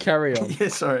continue? Carry on. Yeah,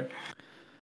 sorry.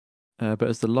 But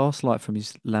as the last light from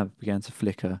his lamp began to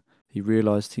flicker, He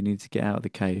realised he needed to get out of the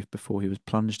cave before he was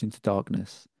plunged into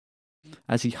darkness.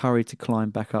 As he hurried to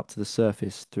climb back up to the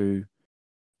surface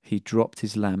he dropped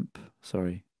his lamp.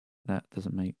 Sorry, that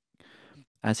doesn't make...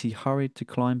 As he hurried to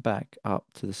climb back up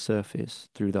to the surface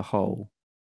through the hole...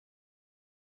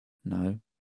 No.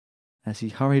 As he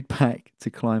hurried back to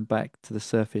climb back to the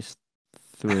surface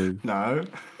through... No.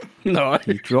 No.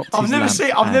 He dropped his lamp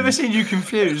I've never seen you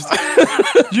confused.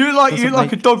 you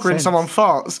like a dog when someone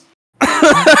farts.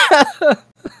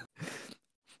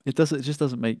 It just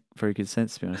doesn't make very good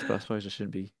sense, to be honest. But I suppose I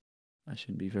shouldn't be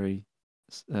very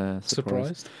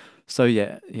surprised. So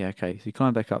yeah, okay. So he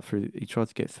climbed back up through. He tried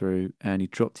to get through, and he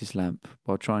dropped his lamp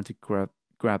while trying to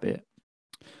grab it.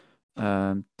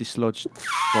 Dislodged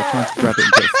while trying to grab it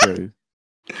and get through.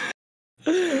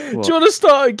 What? Do you want to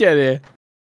start again here?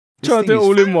 Try to do it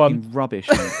all in one. Rubbish.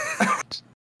 Mate.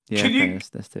 Yeah,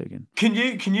 let's do it again. Can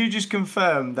you just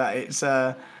confirm that it's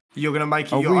you're gonna make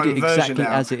it I'll your read own it version exactly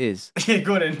now? as it is. Yeah,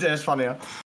 go on. That's funnier.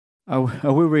 I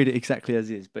will read it exactly as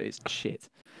it is, but it's shit.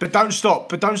 But don't stop.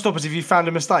 But don't stop as if you found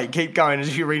a mistake. Keep going as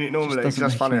if you read it normally. It Because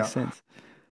doesn't that's make any funnier. sense.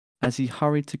 As he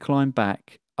hurried to climb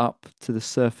back up to the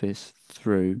surface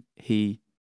he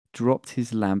dropped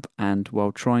his lamp and,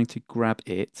 while trying to grab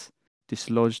it,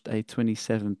 dislodged a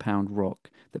 27-pound rock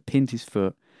that pinned his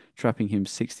foot, trapping him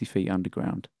 60 feet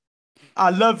underground. I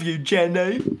love you,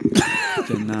 Jenny.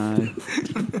 Jenny.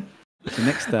 The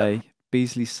next day,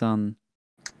 Beasley's son's...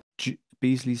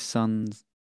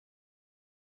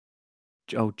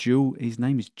 Oh, Jewel. His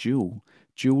name is Jewel.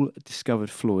 Jewel discovered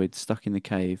Floyd stuck in the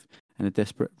cave, and a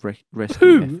desperate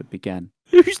rescue effort began.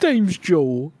 Whose name's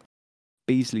Joel?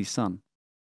 Beasley's son.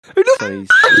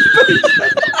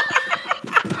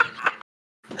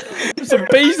 So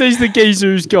Beasley's the geezer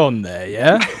who's gone there,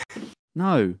 yeah?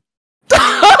 No.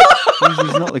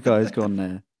 Beasley's not the guy who's gone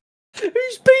there.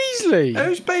 Who's Beasley?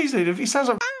 Who's Beasley? He sounds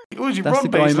like... Was he That's Ron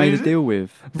the guy Beasley, he made is a it? deal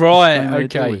with. Right,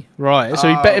 okay. Right. So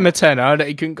he bet him a tenner that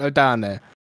he couldn't go down there.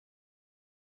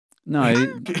 No,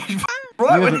 you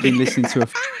Right, haven't been listening to a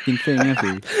fucking thing, have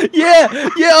you? Yeah,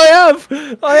 I have.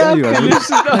 I have No, you been haven't.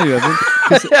 listening. No, you haven't.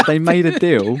 'Cause they made a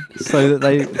deal so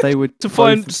that they would To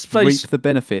find both space. reap the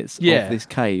benefits of this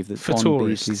cave that's for on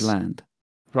tourists. Beasley's land.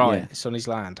 Right, Yeah. it's on his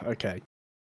land. Okay.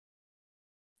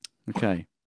 Okay.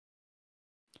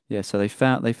 Yeah, so they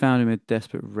found him. A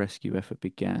desperate rescue effort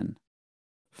began.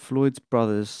 Floyd's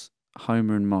brothers,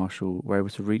 Homer and Marshall, were able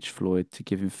to reach Floyd to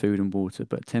give him food and water,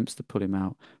 but attempts to pull him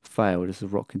out failed as the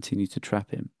rock continued to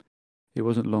trap him. It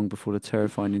wasn't long before the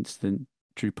terrifying incident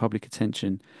drew public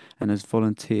attention, and as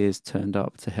volunteers turned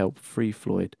up to help free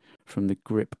Floyd from the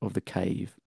grip of the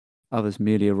cave, others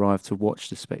merely arrived to watch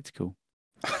the spectacle.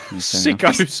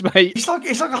 Sickos, mate. It's like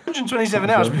 127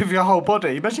 hours with your whole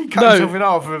body. Imagine you cut yourself in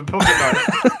half with a pocket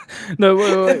knife. No,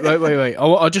 wait.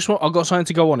 I've got something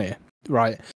to go on here.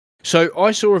 Right. So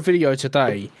I saw a video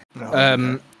today. You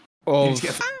need Of to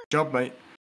get a job, mate.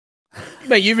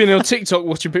 mate, you've been on TikTok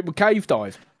watching people cave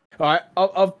dive. All right.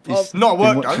 It's not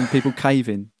work, watching though. people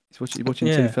caving. He's watching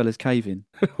Yeah. two fellas caving.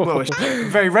 Well, it's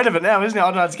very relevant now, isn't it? I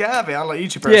don't know how to get out of it. Unlike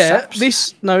YouTuber. Yeah.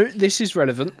 This is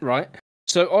relevant, right?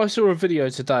 So I saw a video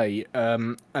today,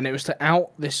 and it was to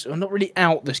out this, or not really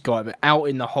out this guy, but out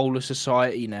in the whole of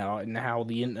society now, and how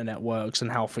the internet works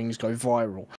and how things go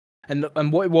viral.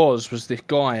 And what it was this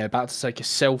guy about to take a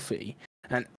selfie,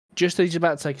 and just as he's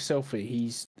about to take a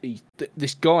selfie,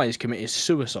 this guy has committed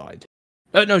suicide.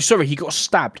 No, sorry, he got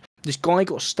stabbed. This guy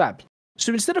got stabbed.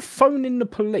 So instead of phoning the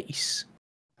police,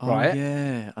 right? Oh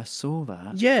yeah, I saw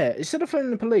that. Yeah, instead of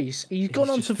phoning the police, he's gone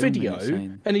onto video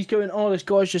and he's going, "Oh, this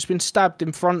guy's just been stabbed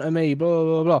in front of me." Blah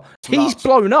blah blah. He's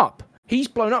blown up.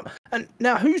 And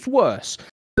now, who's worse?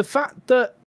 The fact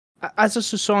that, as a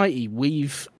society,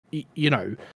 we've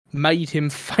made him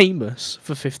famous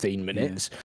for 15 minutes,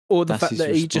 or the fact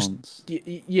that he just,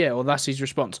 or that's his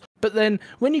response. But then,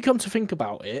 when you come to think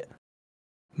about it,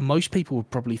 most people would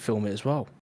probably film it as well.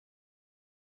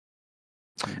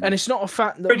 And it's not a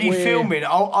fact that already filming.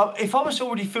 If I was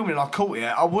already filming and I caught it,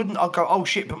 I wouldn't. I'd go, "Oh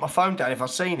shit!" Put my phone down if I'd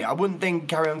seen it. I wouldn't then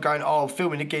carry on going, "Oh,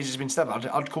 filming the geezer's been stabbed."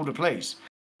 I'd call the police.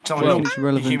 Well, it's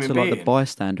relevant to like the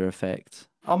bystander effect.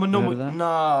 I'm a normal.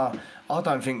 Nah, I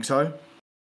don't think so.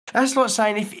 That's like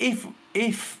saying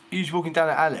if you was walking down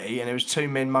an alley and there was two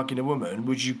men mugging a woman,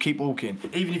 would you keep walking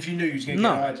even if you knew you was going to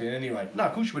get hiding anyway? No,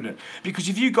 of course you wouldn't. Because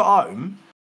if you got home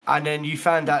and then you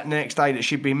found out the next day that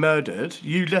she'd been murdered,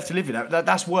 you left to live with that.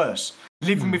 That's worse.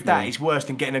 Living with that is worse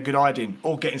than getting a good hiding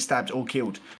or getting stabbed or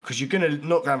killed, because you're gonna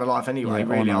not gonna have a life anyway.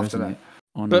 Really, after that.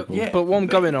 But what I'm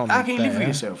going on. How can you live with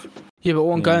yourself? Yeah, but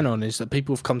what I'm going on is that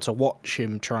people have come to watch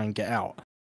him try and get out.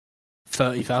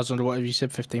 30,000 or whatever you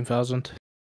said, 15,000.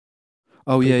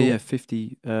 Oh yeah, people. yeah,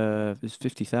 50. It's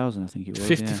 50,000, I think it was.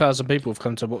 50,000 people have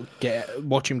come to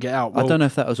watch him get out. I don't know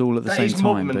if that was all at the That same is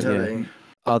mob time, but yeah, mentality.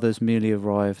 others merely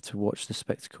arrived to watch the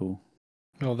spectacle.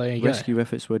 Oh, there you Rescue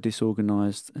efforts were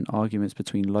disorganised, and arguments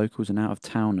between locals and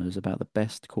out-of-towners about the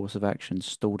best course of action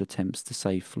stalled attempts to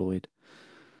save Floyd.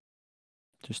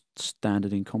 Just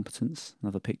standard incompetence.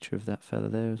 Another picture of that fella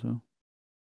there as well.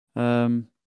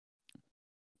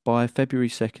 By February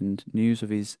 2nd, news of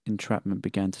his entrapment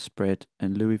began to spread,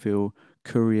 and Louisville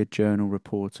Courier-Journal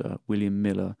reporter William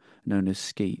Miller, known as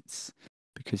Skeets,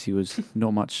 because he was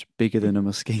not much bigger than a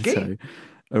mosquito,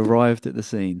 arrived at the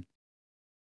scene.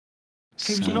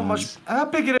 He was not much. How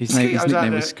big are the His mosquitoes out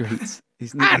nickname there? was Skeets.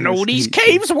 I know these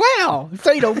caves well. If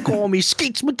they don't call me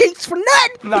Skeets McGeeks for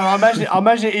nothing. No, I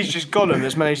imagine it is just Gollum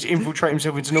that's managed to infiltrate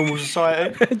himself into normal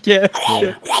society. Yeah.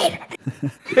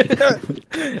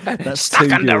 That's Stuck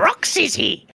too on the good. rocks, is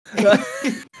he?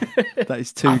 That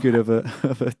is too good of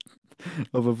a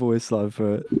voice line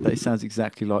for it. That sounds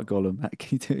exactly like Gollum. Can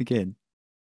you do it again?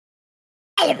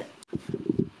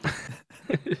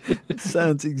 It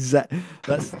sounds exact.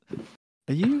 That's.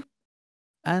 Are you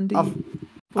Andy?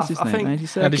 What's his I name? think- Andy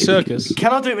Serkis. Andy Serkis.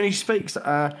 Can I do it when he speaks?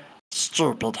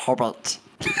 Stupid hobbit.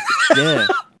 Yeah.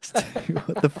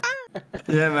 What the?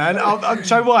 Yeah, man. I'll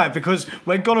show why. Because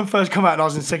when Gollum first came out and I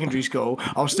was in secondary school,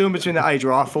 I was still in between that age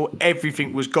where I thought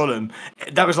everything was Gollum.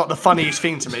 That was like the funniest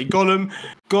thing to me. Gollum,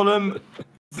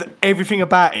 everything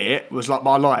about it was like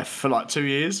my life for like 2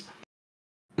 years.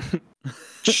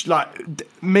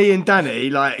 Me and Danny,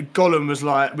 like Gollum was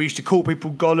like, we used to call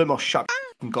people Gollum. Oh, shut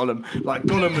Gollum. Like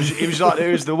Gollum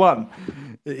it was the one.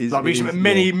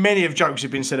 Like many of jokes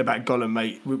have been said about Gollum,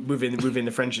 mate, within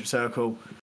the friendship circle.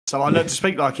 So I learned to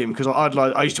speak like him because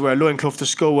I used to wear a loincloth to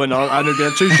school and I only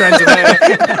had 2 strands of hair.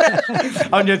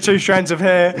 I only had 2 strands of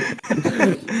hair.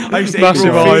 I used to eat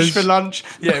raw fish for lunch.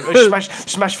 Yeah,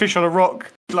 smash fish on a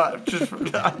rock. Like just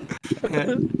yeah.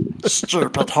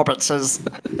 Stupid hobbit says.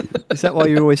 Is that why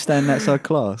you always stand outside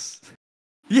class?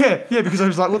 Yeah, because I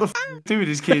was like, what the do with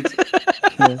this kid?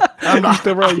 Yeah. I'm like,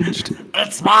 Deranged.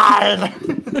 it's mine.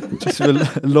 Just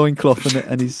with a loincloth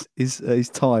and his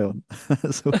tie on.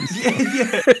 That's all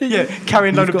yeah.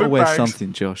 Carrying a load You've of got to book wear bags.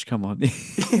 something, Josh. Come on.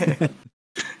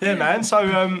 Yeah, man. So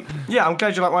I'm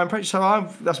glad you like my impression. So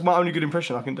that's my only good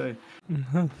impression I can do.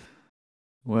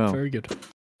 Well, Very good.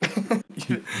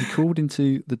 he called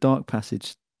into the dark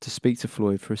passage to speak to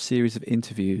Floyd for a series of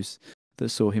interviews that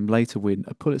saw him later win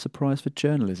a Pulitzer Prize for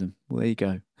journalism. Well, there you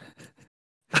go.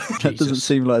 That doesn't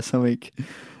seem like something.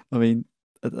 I mean,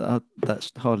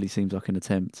 that hardly seems like an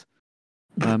attempt.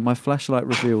 My flashlight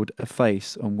revealed a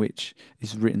face on which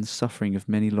is written suffering of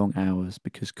many long hours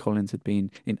because Collins had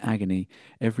been in agony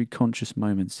every conscious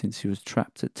moment since he was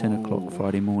trapped at 10 o'clock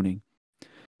Friday morning.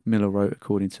 Miller wrote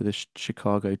according to the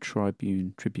Chicago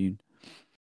Tribune.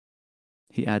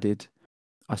 He added,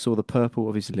 I saw the purple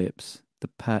of his lips, the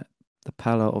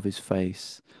pallor of his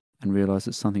face, and realised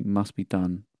that something must be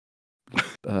done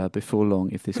before long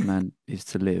if this man is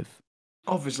to live.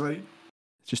 Obviously.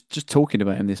 Just talking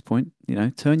about him at this point,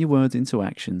 turn your words into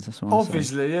actions. That's what I'm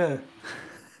Obviously, yeah.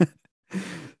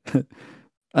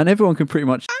 And everyone can pretty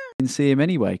much see him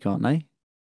anyway, can't they?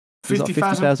 There's like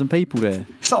 50,000 people there.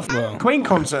 It's like a Queen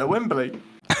concert at Wembley.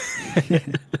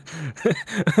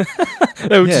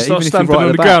 They would just start stamping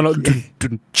on the ground.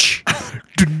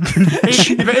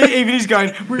 Even he's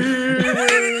going.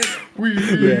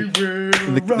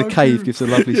 The cave gives a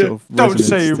lovely sort of Don't resonance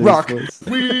say to his rock. voice.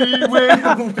 We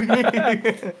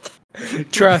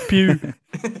Trap you.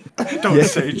 Don't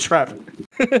say trap.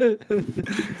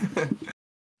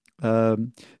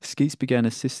 Skeets began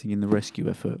assisting in the rescue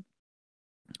effort,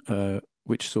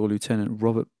 which saw Lieutenant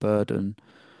Robert Burden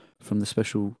from the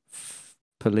Special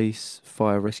Police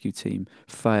Fire Rescue Team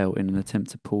fail in an attempt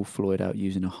to pull Floyd out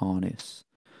using a harness.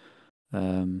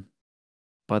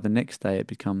 By the next day, it had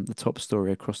become the top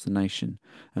story across the nation,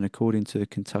 and according to the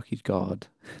Kentucky Guard,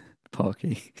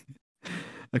 Parky,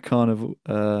 a carnival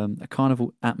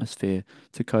atmosphere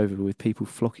took over with people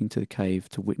flocking to the cave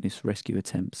to witness rescue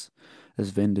attempts,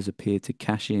 as vendors appeared to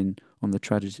cash in on the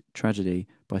tragedy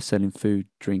by selling food,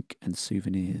 drink, and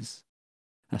souvenirs.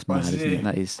 That's mad, isn't it?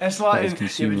 That is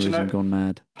consumerism gone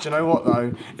mad. Do you know what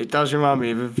though? It does remind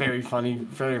me of a very funny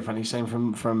scene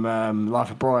from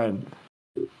Life of Brian.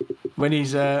 When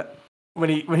he's when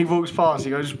he walks past,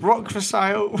 he goes, rocks for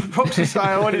sale,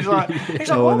 and he's like,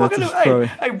 why am I going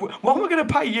to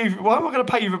pay you? Why am I going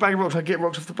to pay you for a bag of rocks? I get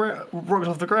rocks off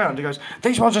the ground. He goes,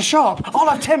 these ones are sharp. I'll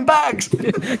have 10 bags.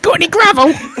 Got any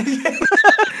gravel?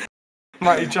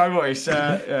 Mate, Joe, what he's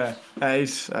that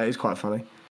is quite funny.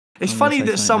 It's funny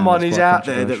that someone is out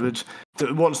there that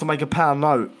wants to make a pound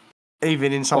note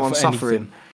even in someone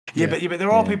suffering. Yeah, but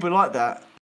there are people like that.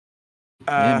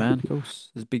 Yeah, man, of course.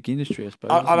 There's a big industry, I suppose.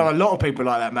 I know a lot of people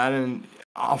like that, man, and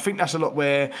I think that's a lot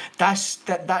where that's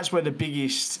where the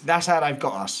biggest. That's how they've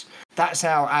got us. That's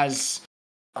how, as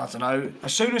I don't know,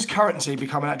 as soon as currency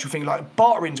become an actual thing, like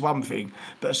bartering's one thing,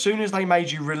 but as soon as they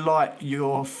made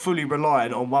you're fully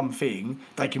reliant on one thing,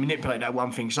 they can manipulate that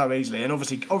one thing so easily. And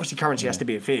obviously, currency has to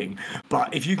be a thing.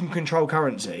 But if you can control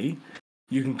currency,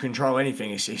 you can control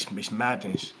anything. It's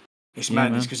madness. It's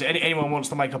madness because anyone wants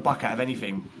to make a buck out of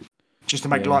anything. Just to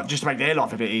make their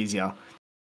life a bit easier.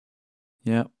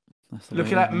 Yeah.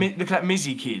 Look at that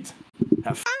Mizzy kid,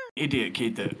 that idiot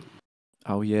kid that.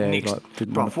 Oh yeah,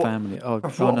 didn't want a family. No,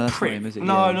 that's not him, is it?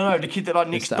 No, the kid that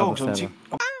nicks dogs on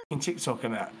TikTok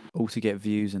and that. All to get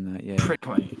views and that, yeah. Prick,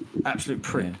 mate, absolute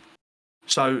prick. Yeah.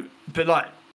 So,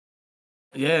 but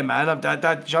yeah, man,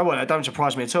 that Joe, that don't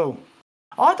surprise me at all.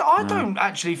 I don't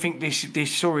actually think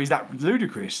this story is that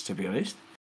ludicrous, to be honest.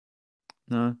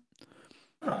 No.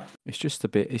 It's just a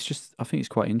bit. I think it's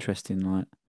quite interesting.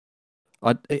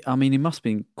 I mean, it must have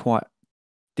been quite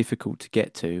difficult to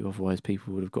get to. Otherwise,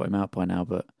 people would have got him out by now.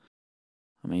 But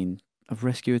I mean, a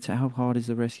rescue attempt. How hard is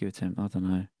the rescue attempt? I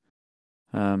don't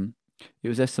know. It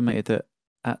was estimated that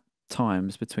at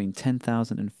times between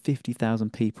 10,000 and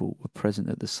 50,000 people were present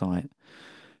at the site,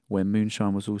 where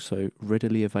moonshine was also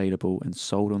readily available and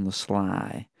sold on the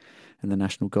sly, and the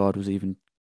National Guard was even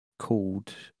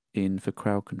called in for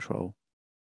crowd control.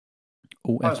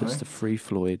 All efforts to free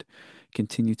Floyd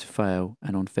continued to fail,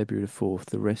 and on February the 4th,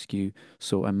 the rescue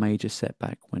saw a major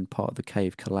setback when part of the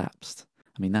cave collapsed.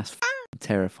 I mean, that's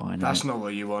terrifying. That's not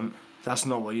what you want. That's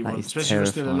not what you want, especially if you're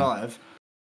still alive.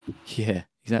 Yeah,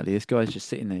 exactly. This guy's just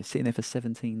sitting there for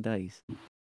 17 days.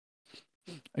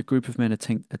 A group of men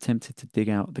attempted to dig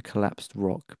out the collapsed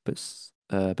rock, but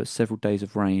several days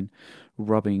of rain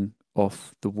rubbing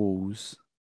off the walls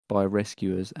by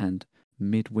rescuers and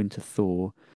midwinter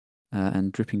thaw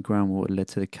and dripping groundwater led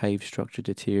to the cave structure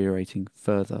deteriorating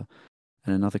further,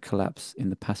 and another collapse in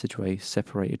the passageway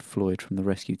separated Floyd from the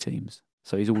rescue teams.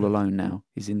 So he's all alone now.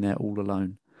 He's in there all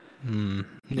alone. In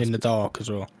the dark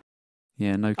as well.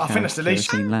 Yeah, no. I think that's the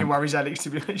least worries, Alex, to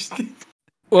be honest.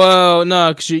 Well,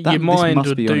 no, because your mind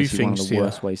would do things. One of the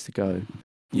worst ways to go.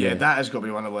 Yeah, that has got to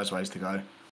be one of the worst ways to go.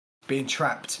 Being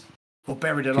trapped or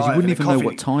buried alive. Because you wouldn't even know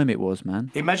what time it was,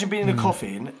 man. Imagine being in a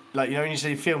coffin, like, you know when you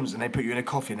see films and they put you in a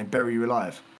coffin and bury you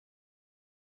alive.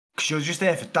 Because you're just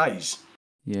there for days.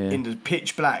 Yeah. In the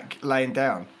pitch black, laying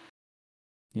down.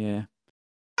 Yeah.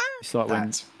 It's like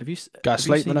when... Have you seen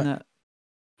that?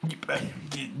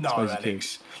 No,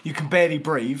 Alex. You can barely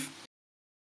breathe.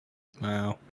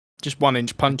 Wow. Just 1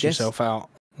 inch punch yourself out,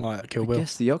 like Kill Bill. I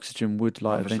guess the oxygen would,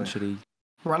 eventually...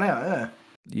 Run out, yeah.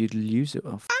 You'd lose it.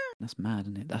 Oh, that's mad,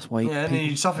 isn't it? That's why and then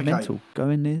you'd suffocate. Mental. Go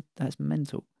in there. That's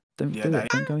mental. Don't do it.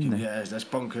 Don't go in there. Yeah, that's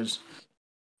bonkers.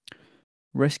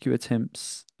 Rescue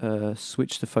attempts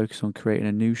switched the focus on creating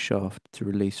a new shaft to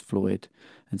release Floyd,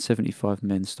 and 75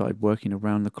 men started working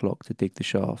around the clock to dig the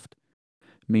shaft.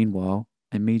 Meanwhile,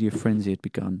 a media frenzy had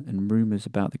begun, and rumours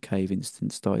about the cave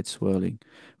incident started swirling,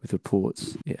 with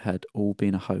reports it had all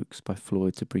been a hoax by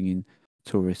Floyd to bring in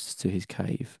tourists to his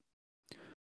cave.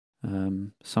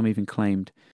 Some even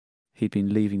claimed he'd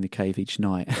been leaving the cave each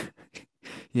night.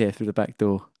 Yeah, through the back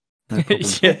door. No problem.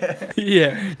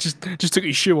 yeah. Just took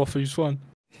his shoe off. He was fine.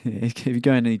 Yeah, if you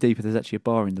go in any deeper, there's actually a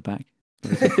bar in the back.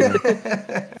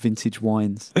 Vintage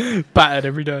wines. Battered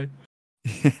every day.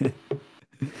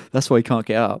 That's why he can't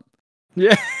get up.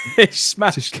 Yeah, he's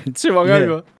smashed. Too long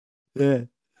over.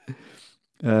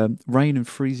 Yeah. Rain and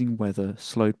freezing weather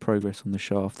slowed progress on the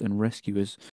shaft, and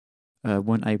rescuers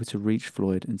weren't able to reach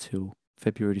Floyd until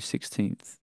February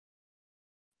 16th.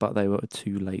 But they were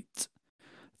too late.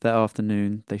 That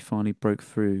afternoon, they finally broke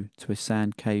through to a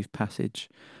sand cave passage,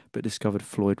 but discovered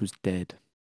Floyd was dead.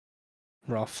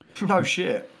 Rough. No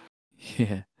shit.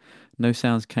 Yeah. No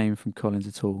sounds came from Collins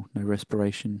at all. No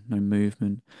respiration, no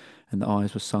movement, and the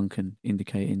eyes were sunken,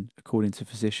 indicating, according to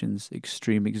physicians,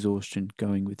 extreme exhaustion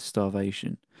going with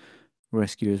starvation.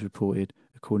 Rescuers reported,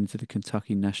 according to the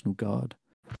Kentucky National Guard.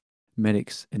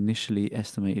 Medics initially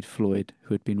estimated Floyd,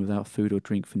 who had been without food or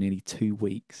drink for nearly 2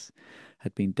 weeks,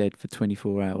 had been dead for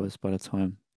 24 hours by the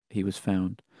time he was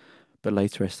found, but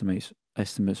later estimates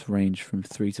range from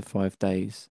 3 to 5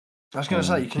 days. I was going to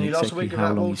say, can you last week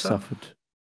how long he suffered?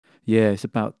 Yeah, it's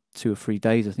about 2 or 3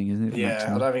 days, I think, isn't it? Yeah,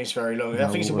 maximum? I don't think it's very long. I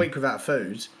think it's a week without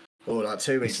food, or like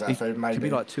 2 weeks without food, maybe. It could be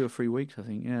like 2 or 3 weeks, I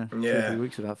think. Yeah, 2 or 3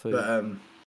 weeks without food.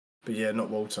 But yeah, not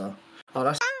water. Oh,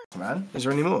 that's man. Is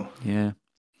there any more? Yeah,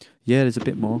 there's a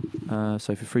bit more.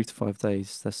 So for 3 to 5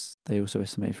 days, they also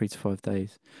estimate 3 to 5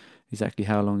 days. Exactly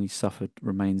how long he suffered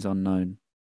remains unknown.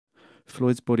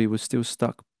 Floyd's body was still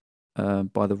stuck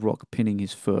by the rock pinning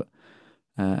his foot,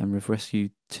 and with rescue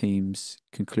teams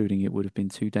concluding it would have been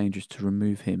too dangerous to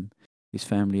remove him, his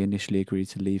family initially agreed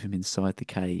to leave him inside the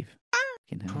cave.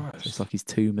 So it's like his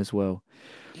tomb as well.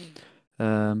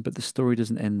 But the story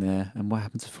doesn't end there, and what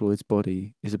happened to Floyd's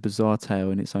body is a bizarre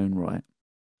tale in its own right.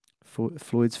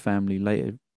 Floyd's family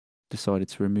later decided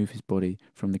to remove his body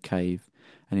from the cave,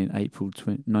 and in April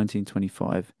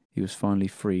 1925, he was finally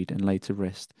freed and laid to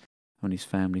rest on his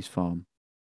family's farm.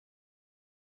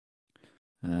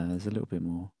 There's a little bit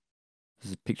more.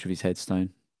 There's a picture of his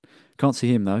headstone. Can't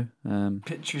see him though.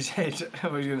 Picture his head.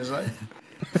 What was you going to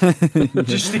say?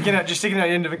 just sticking out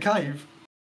the end of a cave.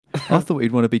 I thought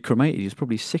he'd want to be cremated. He was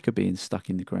probably sick of being stuck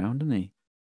in the ground, isn't he?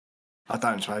 I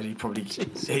don't suppose he probably he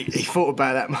thought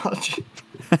about that much.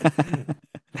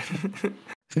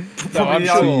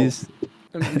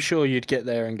 I'm sure you'd get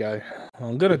there and go,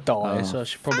 I'm going to die, so I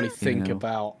should probably think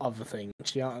about other things.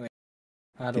 You know what I mean?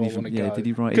 How do I want to go? Did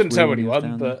he write Couldn't his tell will when he was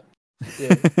anyone, down but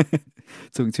yeah.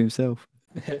 Talking to himself.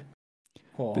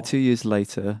 But 2 years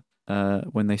later,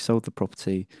 when they sold the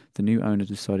property, the new owner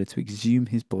decided to exhume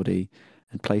his body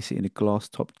and place it in a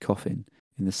glass-topped coffin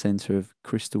in the centre of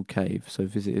Crystal Cave, so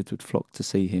visitors would flock to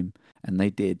see him, and they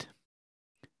did.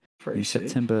 In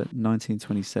September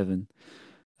 1927,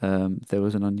 there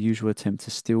was an unusual attempt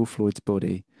to steal Floyd's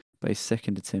body, but a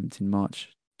second attempt in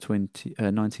March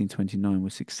 1929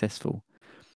 was successful.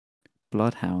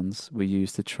 Bloodhounds were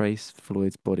used to trace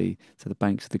Floyd's body to the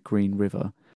banks of the Green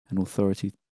River, and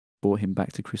authorities brought him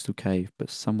back to Crystal Cave, but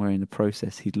somewhere in the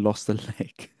process he'd lost a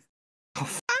leg.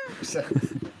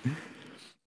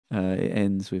 It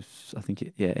ends with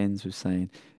saying,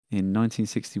 in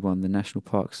 1961, the National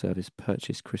Park Service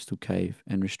purchased Crystal Cave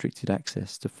and restricted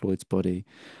access to Floyd's body,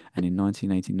 and in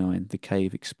 1989, the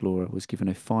cave explorer was given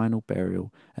a final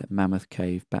burial at Mammoth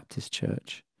Cave Baptist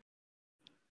Church.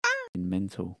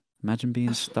 Mental. Imagine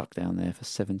being stuck down there for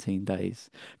 17 days.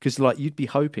 Because, like, you'd be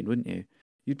hoping, wouldn't you?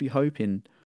 You'd be hoping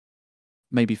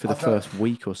maybe for the first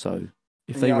week or so.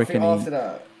 If they reckon after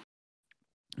that.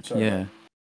 Sorry. Yeah.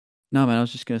 No, man, I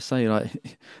was just going to say, like,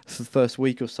 for the first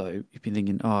week or so, you've been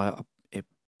thinking, it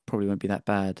probably won't be that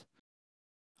bad.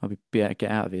 I'll be able to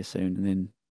get out of here soon, and then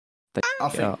they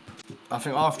get up. I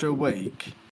think after a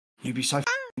week, you'd be so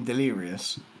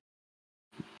delirious.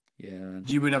 Yeah.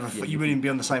 You wouldn't be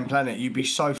on the same planet. You'd be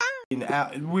so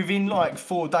out within like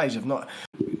 4 days of not.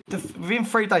 Within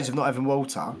 3 days of not having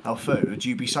water or food,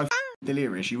 you'd be so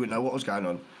delirious. You wouldn't know what was going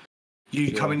on.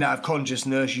 You'd coming out of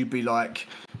consciousness. You'd be like,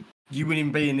 you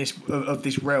wouldn't be in this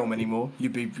realm anymore.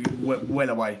 You'd be well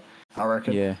away, I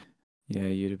reckon. Yeah,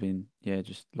 you'd have been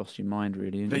just lost your mind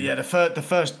really. But yeah, the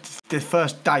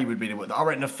first day would be I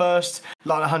reckon the first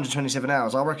 127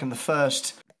 hours. I reckon the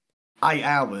first 8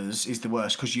 hours is the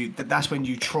worst because that's when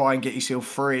you try and get yourself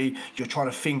free. You're trying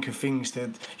to think of things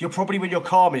you're probably when you're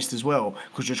calmest as well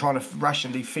because you're trying to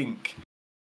rationally think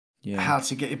how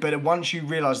to get it. But once you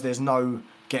realise there's no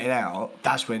getting out,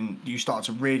 that's when you start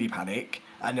to really panic.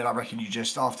 And then I reckon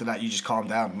after that you just calm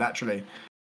down naturally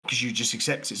because you just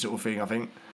accept it sort of thing, I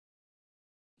think.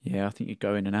 Yeah, I think you'd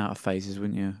go in and out of phases,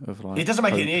 wouldn't you? Of like, it doesn't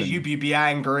make it easy. You'd be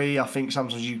angry. I think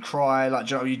sometimes you cry. Like,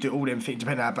 you do all them things,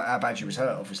 depending on how bad you was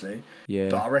hurt, obviously. Yeah.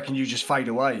 But I reckon you just fade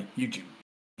away.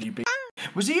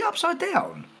 Was he upside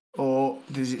down? Or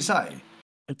does it say?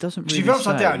 It doesn't really say. If you're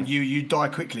upside down, you die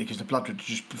quickly because the blood would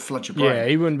just flood your brain. Yeah,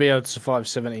 he wouldn't be able to survive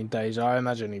 17 days. I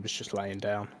imagine he was just laying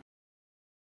down.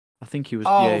 I think he was.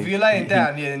 Oh, if you're laying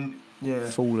down,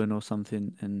 fallen or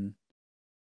something, and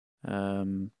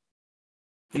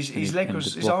his leg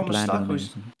was, his arm was stuck.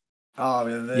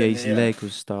 His leg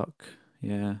was stuck.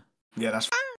 Yeah. Yeah, that's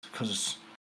because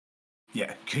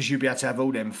you'd be able to have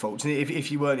all them faults. And if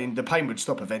you weren't in, the pain would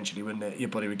stop eventually, wouldn't it? Your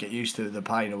body would get used to the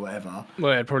pain or whatever.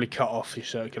 Well, it'd probably cut off your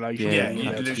circulation. Yeah,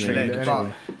 you'd lose your leg.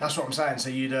 But that's what I'm saying. So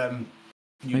you'd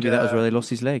maybe that was where they lost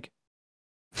his leg.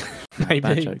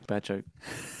 Maybe. Bad joke.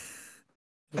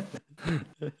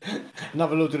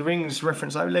 Another Lord of the Rings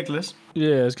reference, though, legless.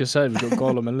 Yeah, I was going to say, we've got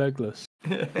Gollum and legless.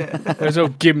 There's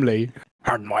old Gimli.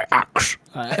 And my axe.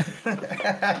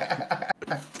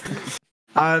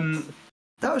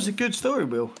 That was a good story,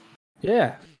 Will.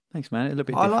 Yeah. Thanks, man. A little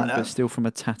bit different, but still from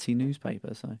a tatty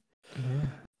newspaper. So,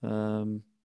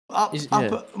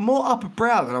 more upper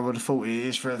brow than I would have thought it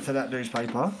is for that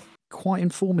newspaper. Quite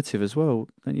informative as well,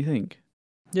 don't you think?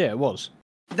 Yeah, it was.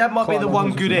 That might be the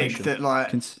one good egg that,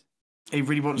 like, he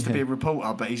really wants to be a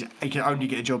reporter, but he can only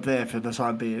get a job there for the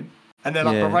time being. And they're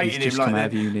like berating him, like come out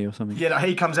of uni or something. Yeah, like,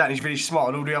 he comes out and he's really smart,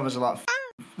 and all the others are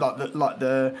like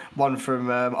the one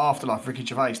from Afterlife, Ricky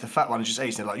Gervais, the fat one, is just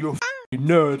eating. They're like, you're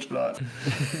nerd. Like,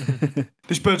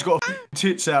 this bird's got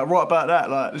tits out. Right about that.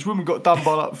 Like, this woman got done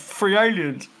by like 3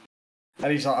 aliens.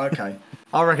 And he's like, okay,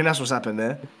 I reckon that's what's happened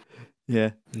there.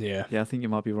 Yeah. Yeah. Yeah, I think you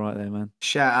might be right there, man.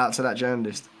 Shout out to that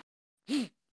journalist.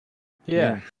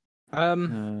 Yeah.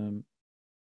 But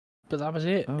that was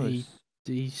it. Oh,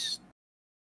 He's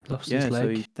lost his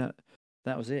leg. So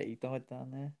that was it. He died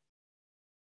down there.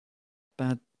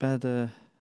 Bad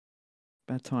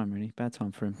time, really. Bad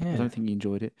time for him. Yeah. I don't think he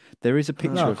enjoyed it. There is a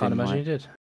picture No, I of can't him. imagine he did.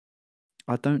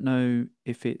 I don't know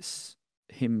if it's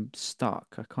him stuck.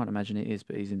 I can't imagine it is,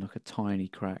 but he's in like a tiny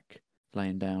crack,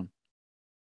 laying down.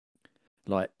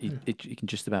 Like he can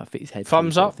just about fit his head.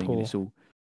 Thumbs through, up, sort of thing, or? and it's all.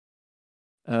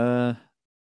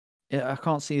 Yeah, I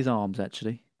can't see his arms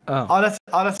actually. Oh. I'd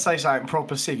have to say something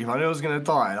proper sick. If I knew I was going to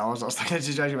die and I was stuck in a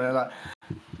situation where they're like,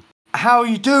 how are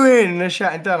you doing? And they're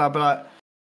shouting down, I'd be like,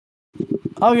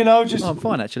 oh, you know, just... Oh, I'm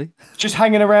fine, actually. Just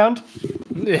hanging around.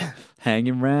 Yeah.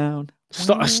 Hanging around.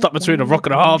 Stuck between a rock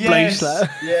and a hard place. Like.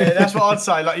 Yeah, that's what I'd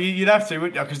say. Like, you'd have to,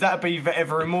 wouldn't you? Because that'd be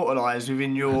ever immortalised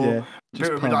within your...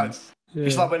 Just like,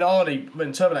 it's like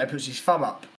when Terminator puts his thumb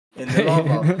up in the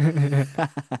lava.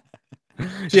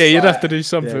 Yeah, you'd have to do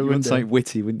something, you wouldn't you? something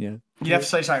witty, wouldn't you? You'd have to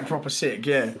say something proper sick,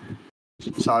 yeah.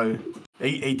 So,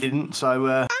 he didn't,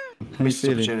 so missed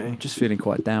his opportunity. I'm just feeling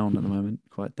quite down at the moment,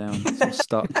 quite down. I'm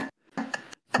stuck.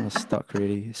 I'm stuck,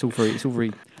 really. It's all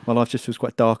very. My life just feels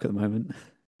quite dark at the moment.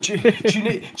 Do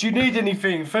you need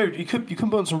anything? Food? You could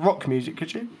put on some rock music,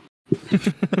 could you? Get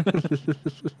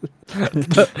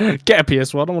a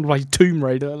PS1. I want to play Tomb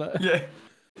Raider. Like. Yeah.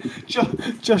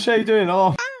 Josh, how you doing?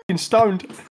 Oh, I'm stoned.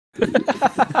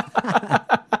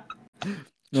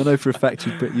 I know for a fact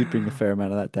you'd bring a fair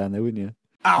amount of that down there, wouldn't you? You'd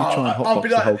Oh, try and hotbox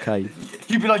the whole cave.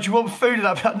 You'd be like, do you want food? And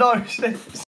I'd be like, no,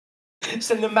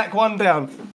 send the Mac 1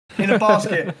 down in a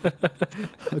basket. And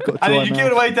then you give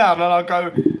it away down, and I'll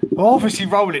go, well, obviously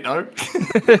roll it, though.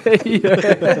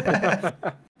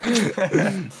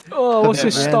 Oh, what's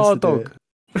this Star Dog?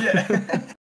 Yeah.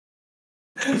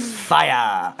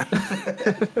 Fire.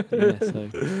 Yeah, so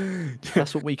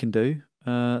that's what we can do.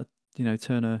 Turn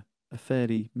a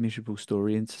fairly miserable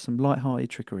story into some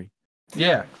light-hearted trickery.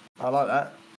 Yeah, I like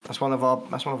that. That's one of our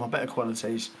better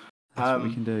qualities. That's what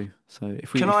we can do. So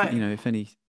if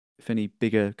any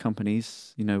bigger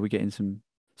companies, we're getting some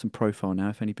profile now.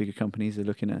 If any bigger companies are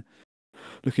looking at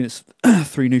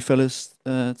 3 new fellas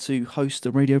to host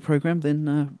a radio program,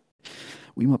 then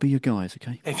we might be your guys.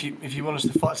 Okay. If you want us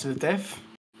to fight to the death,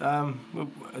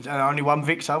 only one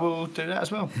victor, we'll do that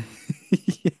as well.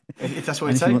 Yeah. If that's what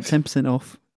and it if you takes. want 10%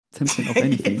 off. 10% off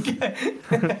anything.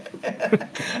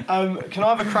 Can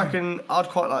I have a crack? And I'd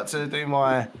quite like to do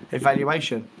my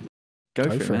evaluation. Go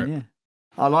for it, man. Yeah.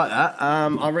 I like that. I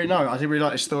did really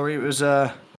like this story. It was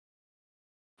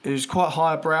quite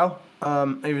highbrow.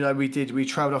 Even though we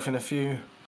trailed off in a few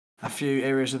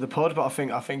areas of the pod, but I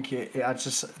think it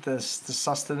adds the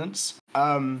sustenance.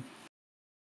 I'm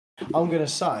gonna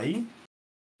say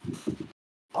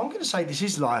this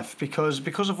is life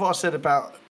because of what I said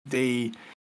about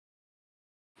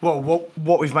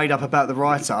what we've made up about the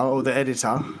writer or the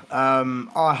editor.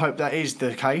 I hope that is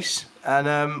the case, and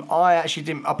I actually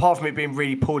didn't. Apart from it being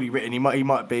really poorly written, he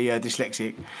might be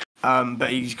dyslexic, but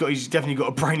he's definitely got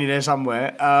a brain in there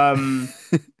somewhere.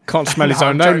 Can't smell his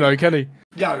own name though, can he?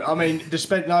 Yeah, I mean, his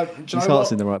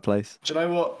heart's in the right place. Do you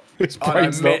know what? His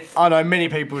brain's not. I know many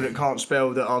people that can't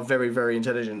spell that are very, very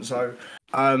intelligent. So,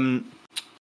 I'm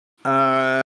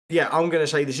going to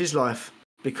say this is life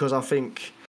because I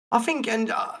think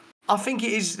it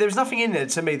is. There was nothing in there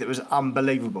to me that was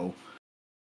unbelievable.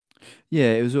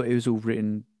 Yeah, it was all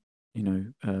written,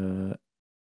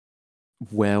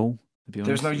 well. To be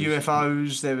honest. There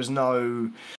was no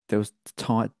UFOs. There was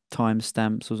time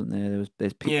stamps, wasn't there?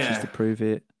 There's pictures to prove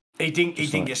it. He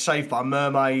didn't get saved by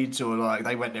mermaids, or like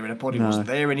they went there and the body wasn't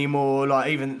there anymore. Like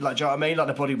even do you know what I mean? Like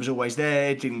the body was always there,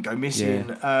 it didn't go missing.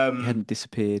 Yeah. It hadn't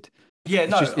disappeared. Yeah,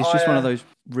 it's just one of those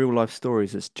real life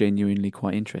stories that's genuinely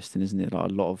quite interesting, isn't it?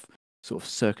 Like a lot of sort of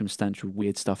circumstantial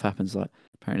weird stuff happens. Like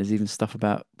apparently there's even stuff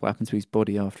about what happened to his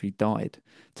body after he died,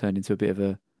 turned into a bit of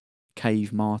a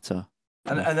cave martyr.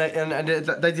 And they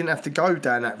didn't have to go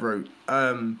down that route.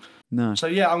 No. So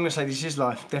yeah, I'm gonna say this is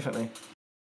life, definitely.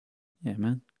 Yeah,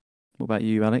 man. What about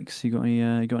you, Alex? You got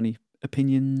any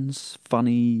opinions?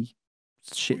 Funny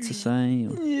shit to say?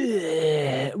 Or?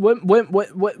 Yeah. When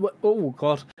oh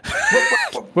god.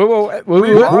 Rewind.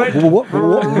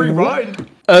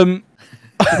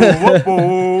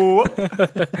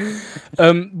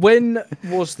 When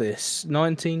was this?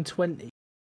 1920.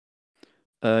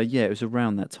 Yeah, it was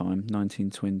around that time,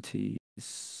 1920,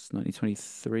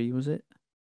 1923, was it?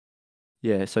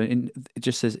 Yeah, so it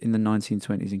just says in the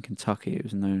 1920s in Kentucky, it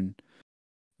was known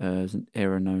as an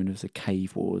era known as the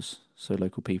Cave Wars. So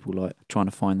local people like trying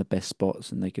to find the best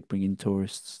spots, and they could bring in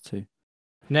tourists too.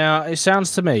 Now, it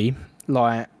sounds to me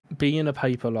like being a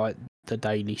paper like the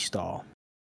Daily Star,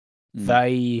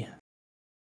 they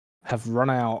have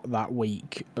run out that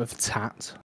week of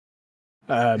tat.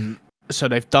 So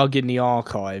they've dug in the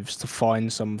archives to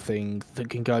find something that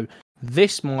can go,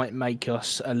 this might make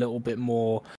us a little bit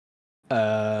more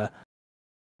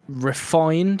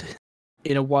refined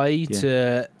in a way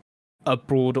to a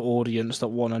broader audience that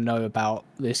want to know about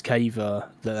this caver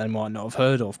that they might not have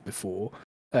heard of before,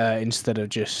 instead of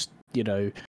just,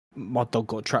 my dog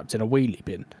got trapped in a wheelie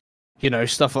bin,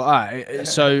 stuff like that.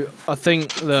 So I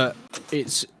think that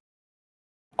it's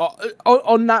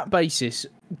on that basis,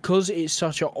 because it's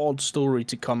such an odd story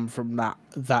to come from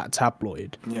that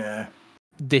tabloid. Yeah,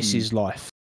 this is life.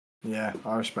 Yeah,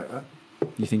 I respect that.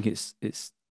 You think it's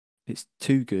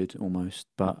too good almost,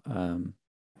 but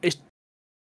it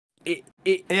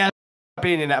has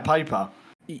been in that paper.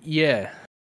 Yeah,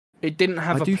 it didn't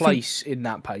have a place in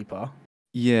that paper.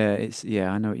 Yeah,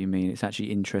 I know what you mean. It's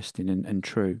actually interesting and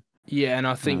true. Yeah, and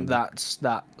I think that's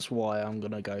why I'm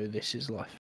gonna go. This is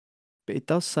life. But it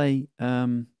does say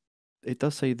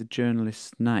the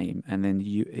journalist's name, and then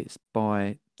it's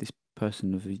by this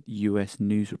person of a US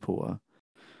news reporter.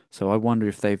 So I wonder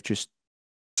if they've just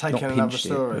taken another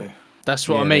story. That's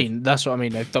what I mean. That's what I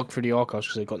mean. They've dug through the archives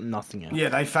because they've got nothing else. Yeah,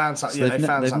 they found something. So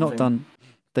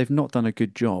they've not done a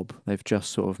good job. They've just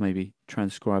sort of maybe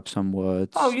transcribed some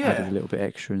words, added a little bit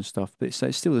extra and stuff. But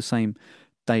it's still the same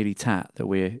daily tat that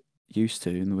we're used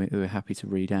to and we're happy to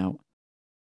read out.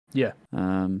 Yeah.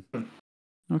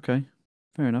 Okay.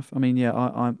 Fair enough. I mean, yeah,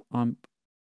 I'm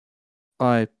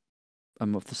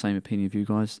of the same opinion of you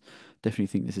guys. Definitely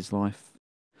think this is life.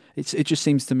 It just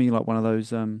seems to me like one of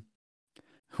those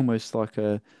almost like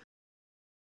a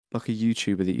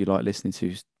YouTuber that you like listening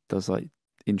to does like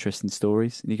interesting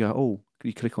stories, and you go, oh,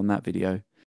 you click on that video,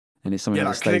 and it's something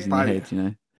that stays in your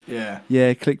head,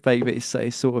 Yeah, clickbait, but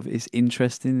it's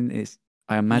interesting.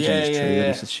 I imagine it's true. Yeah.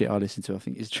 This is shit I listen to. I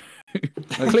think it's true.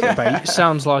 Clickbait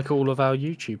sounds like all of our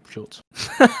YouTube shorts.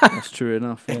 That's true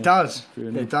enough. Yeah. It does.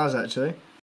 It does actually.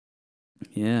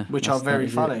 Yeah, which are very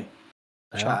funny.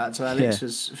 Shout out to Alex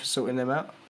for sorting them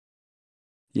out.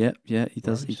 Yeah, he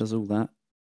does. He does all that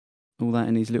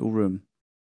in his little room.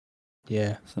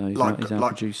 Yeah. So he's our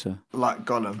producer. Like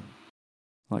Gollum.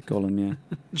 Like Gollum, yeah.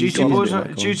 Do you boys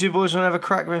want to have a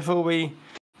crack before we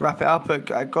wrap it up at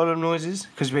Gollum noises?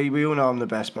 Because we all know I'm the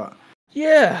best, but...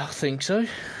 Yeah, I think so.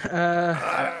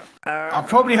 I've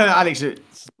probably heard Alex...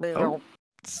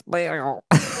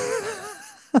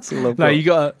 That's all I've got. No, you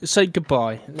gotta say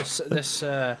goodbye. Let's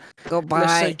goodbye.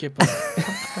 Let's say goodbye.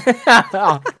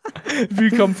 Have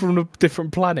you come from a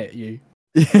different planet, you?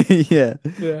 Yeah.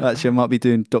 Actually, I might be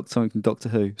doing something from Doctor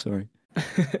Who. Sorry.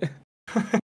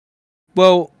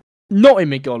 Well, not in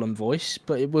my Gollum voice,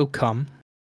 but it will come.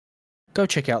 Go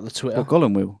check out the Twitter. What,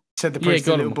 Gollum will? Said the priest,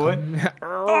 the little boy.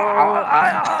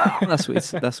 That's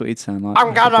what he'd sound like.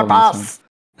 I'm gonna bust.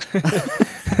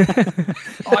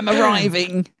 I'm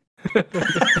arriving.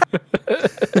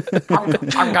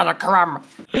 I'm gonna come.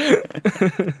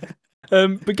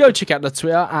 But go check out the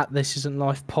Twitter at This Isn't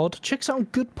Life Pod. Check us out on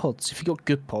Good Pods. If you got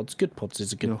Good Pods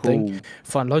is a good thing.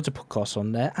 Find loads of podcasts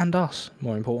on there, and us,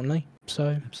 more importantly.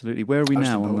 So absolutely. Where are we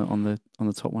now on the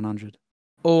top 100?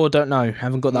 Oh, don't know.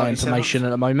 Haven't got that information at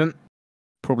the moment.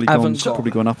 Probably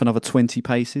gone up another 20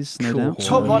 paces, no doubt.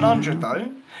 Top 100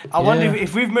 though. I wonder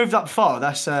if we've moved up far.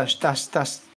 That's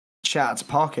shout out to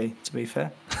Parky, to be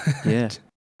fair. Yeah.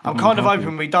 I'm kind of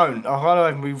hoping we don't. I'm kind of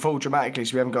hoping we fall dramatically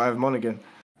so we haven't got over Monaghan.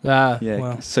 Yeah.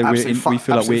 Well, so we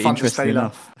feel like we're interested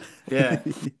enough. Yeah.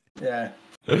 Yeah.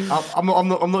 I'm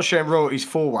not sharing royalties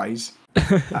 4 ways.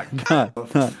 No.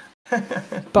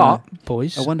 But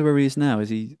boys, I wonder where he is now. Is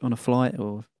he on a flight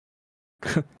or?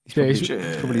 He's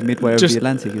probably midway over the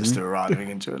Atlantic, isn't he? Still riding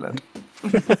into Atlantic.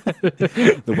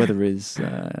 The weather is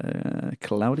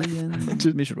cloudy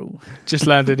and miserable. Just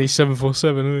landed his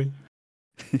 747, isn't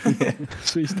he? Yeah.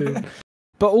 That's what he's doing.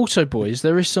 But also, boys,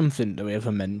 there is something that we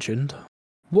haven't mentioned.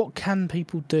 What can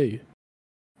people do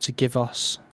to give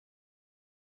us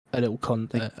a little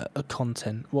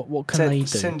content? What can they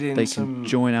do? They can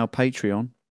join our Patreon.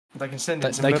 They can send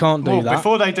in some... They can't do that.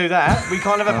 Before they do that, we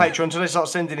can't have a Patreon until they start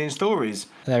sending in stories.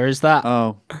 There is that.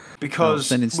 Oh. Because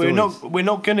we're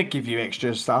not going to give you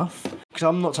extra stuff, because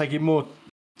I'm not taking more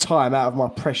time out of my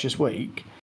precious week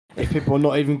if people are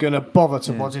not even going to bother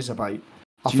to participate.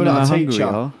 I feel like a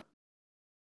teacher.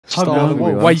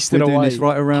 Hungry, wasting we're doing away. this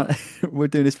right around. We're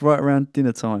doing this right around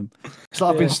dinner time. It's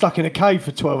like I've been stuck in a cave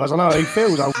for 12 hours. I know how he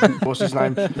feels. What's his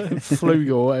name? Flug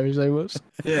or whatever his name was.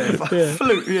 Yeah,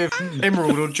 Flute, yeah,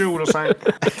 Emerald or Jewel or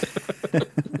something.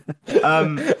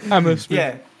 Hammersmith.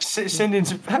 Yeah, send in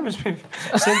some Hammersmith.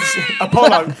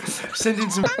 Apollo, send in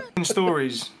some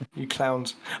stories, you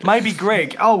clowns. Maybe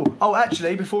Greg. Oh,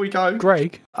 actually, before we go,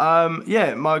 Greg.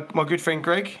 Yeah, my good friend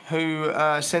Greg, who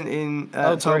sent in,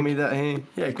 told Greg. me that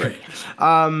Greg. Greg.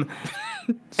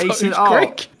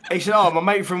 He said,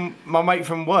 my mate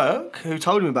from work who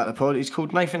told him about the pod is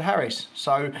called Nathan Harris.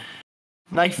 So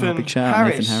Nathan big shout out,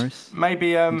 Harris. Nathan Harris.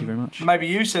 Maybe Thank you very much. maybe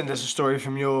you send us a story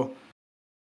from your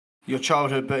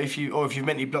childhood, but if you've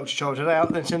mentally blocked your childhood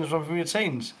out, then send us one from your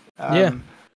teens. Yeah.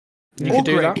 You or could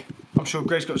do Greg. that. I'm sure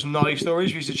Greg's got some gnarly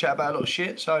stories. We used to chat about a lot of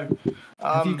shit. So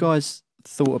Have you guys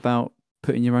thought about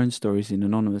putting your own stories in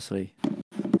anonymously?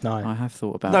 No. I have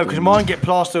thought about. No, because mine get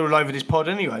plastered all over this pod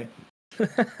anyway.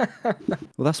 Well,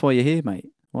 that's why you're here, mate.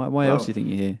 Why else do you think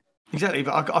you're here? Exactly,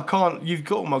 but I can't. You've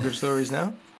got all my good stories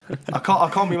now. I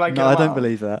can't be making. No, them I don't up.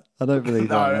 believe that. I don't believe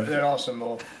that. No, Man. there are some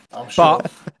more. I'm sure.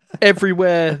 But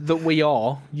everywhere that we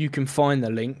are, you can find the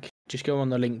link. Just go on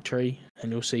the link tree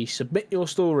and you'll see submit your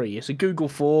story. It's a Google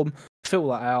form. Fill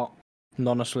that out,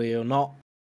 anonymously or not.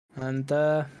 And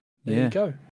there you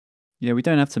go. Yeah, we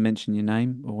don't have to mention your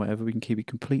name or whatever. We can keep it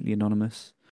completely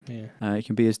anonymous. Yeah. It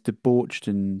can be as debauched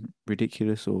and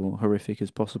ridiculous or horrific as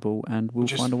possible, and we'll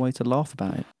find a way to laugh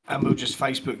about it. And we'll just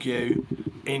Facebook you,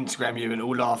 Instagram you, and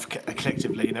all laugh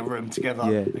collectively in a room together.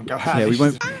 Yeah. And go, We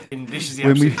won't. This is the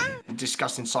when absolute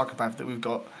disgusting psychopath that we've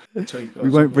got. We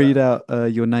won't read out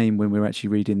your name when we're actually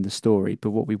reading the story,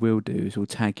 but what we will do is we'll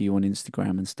tag you on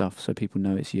Instagram and stuff so people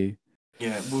know it's you.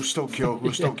 Yeah, we'll stalk you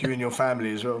and your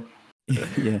family as well.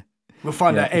 Yeah. We'll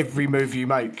find out every move you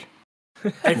make,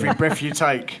 every breath you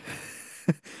take.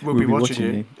 We'll be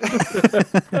watching you.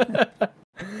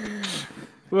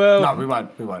 Well, no, we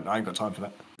won't. I ain't got time for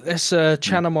that. Let's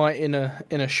Chanamite in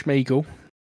a Schmeagle.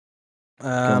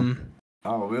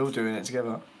 Oh, we're all doing it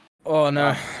together. Oh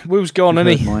no, Will's gone,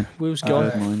 isn't he? Mine. Will's I've gone.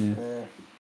 heard mine, yeah.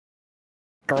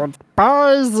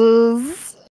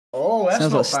 Goodbyes. Oh, that's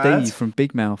Sounds not like bad. Steve from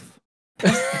Big Mouth.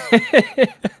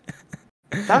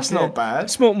 That's not bad.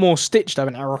 It's more stitched, I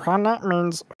mean, that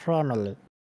means family.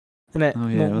 Isn't it? Oh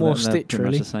yeah, more they're stitch, pretty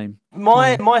really. much the same.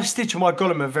 My Stitch and my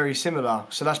Gollum are very similar.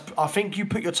 So I think you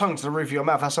put your tongue to the roof of your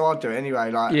mouth. That's how I do it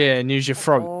anyway. Like Yeah, and use your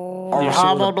throat.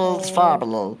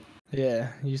 family. Yeah,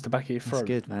 use the back of your throat. That's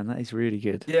good, man. That is really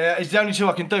good. Yeah, it's the only two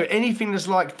I can do. Anything that's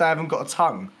like they haven't got a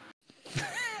tongue.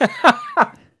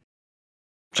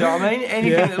 Do you know what I mean?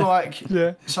 Anything that like.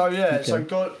 Yeah. So yeah, so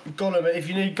Gollum. If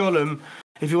you need Gollum,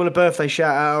 if you want a birthday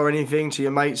shout out or anything to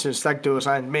your mates and stag do or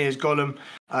something, me as Gollum,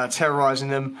 terrorising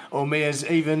them, or me as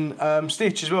even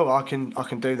Stitch as well. I can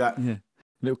do that. Yeah.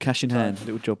 Little cash in hand,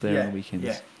 little job there on the weekends.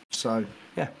 Yeah. So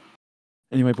yeah.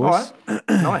 Anyway, boys. All right.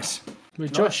 Nice.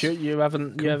 With Josh, you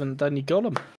haven't done your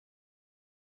Gollum.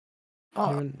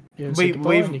 Oh, you haven't said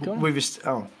goodbye on your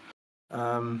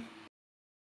Gollum.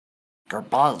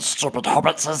 Goodbye, stupid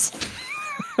hobbitses.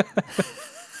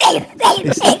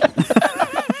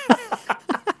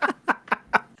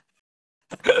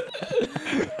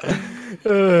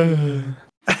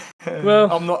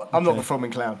 Well, I'm not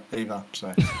performing clown either.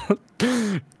 So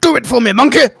do it for me,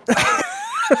 monkey.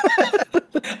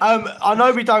 I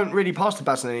know we don't really pass the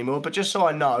baton anymore, but just so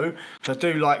I know, because I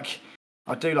do like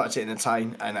to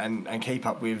entertain and keep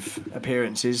up with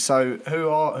appearances. So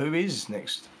who is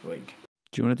next week?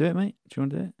 Do you want to do it, mate? Do you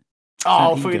want to do it?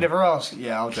 Oh, I thought you'd never ask.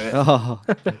 Yeah, I'll do it. Oh.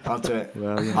 I'll do it.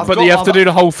 Well, yeah. But you have to do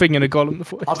the whole thing in a Gollum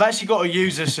before. I've actually got a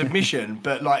user submission,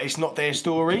 but like it's not their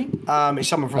story. It's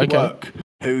someone from work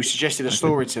who suggested a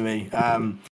story to me. I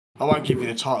won't give you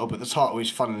the title, but the title is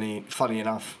funny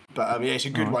enough. But yeah, it's a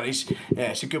good one. It's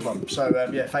a good one. So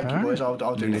yeah, thank you, boys. I'll do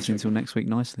Leave next us week. until next week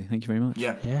nicely. Thank you very much.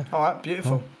 Yeah. All right.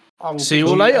 Beautiful. I will See you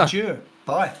all bid later. adieu.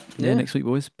 Bye. Yeah, next week,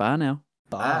 boys. Bye now.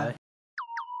 Bye.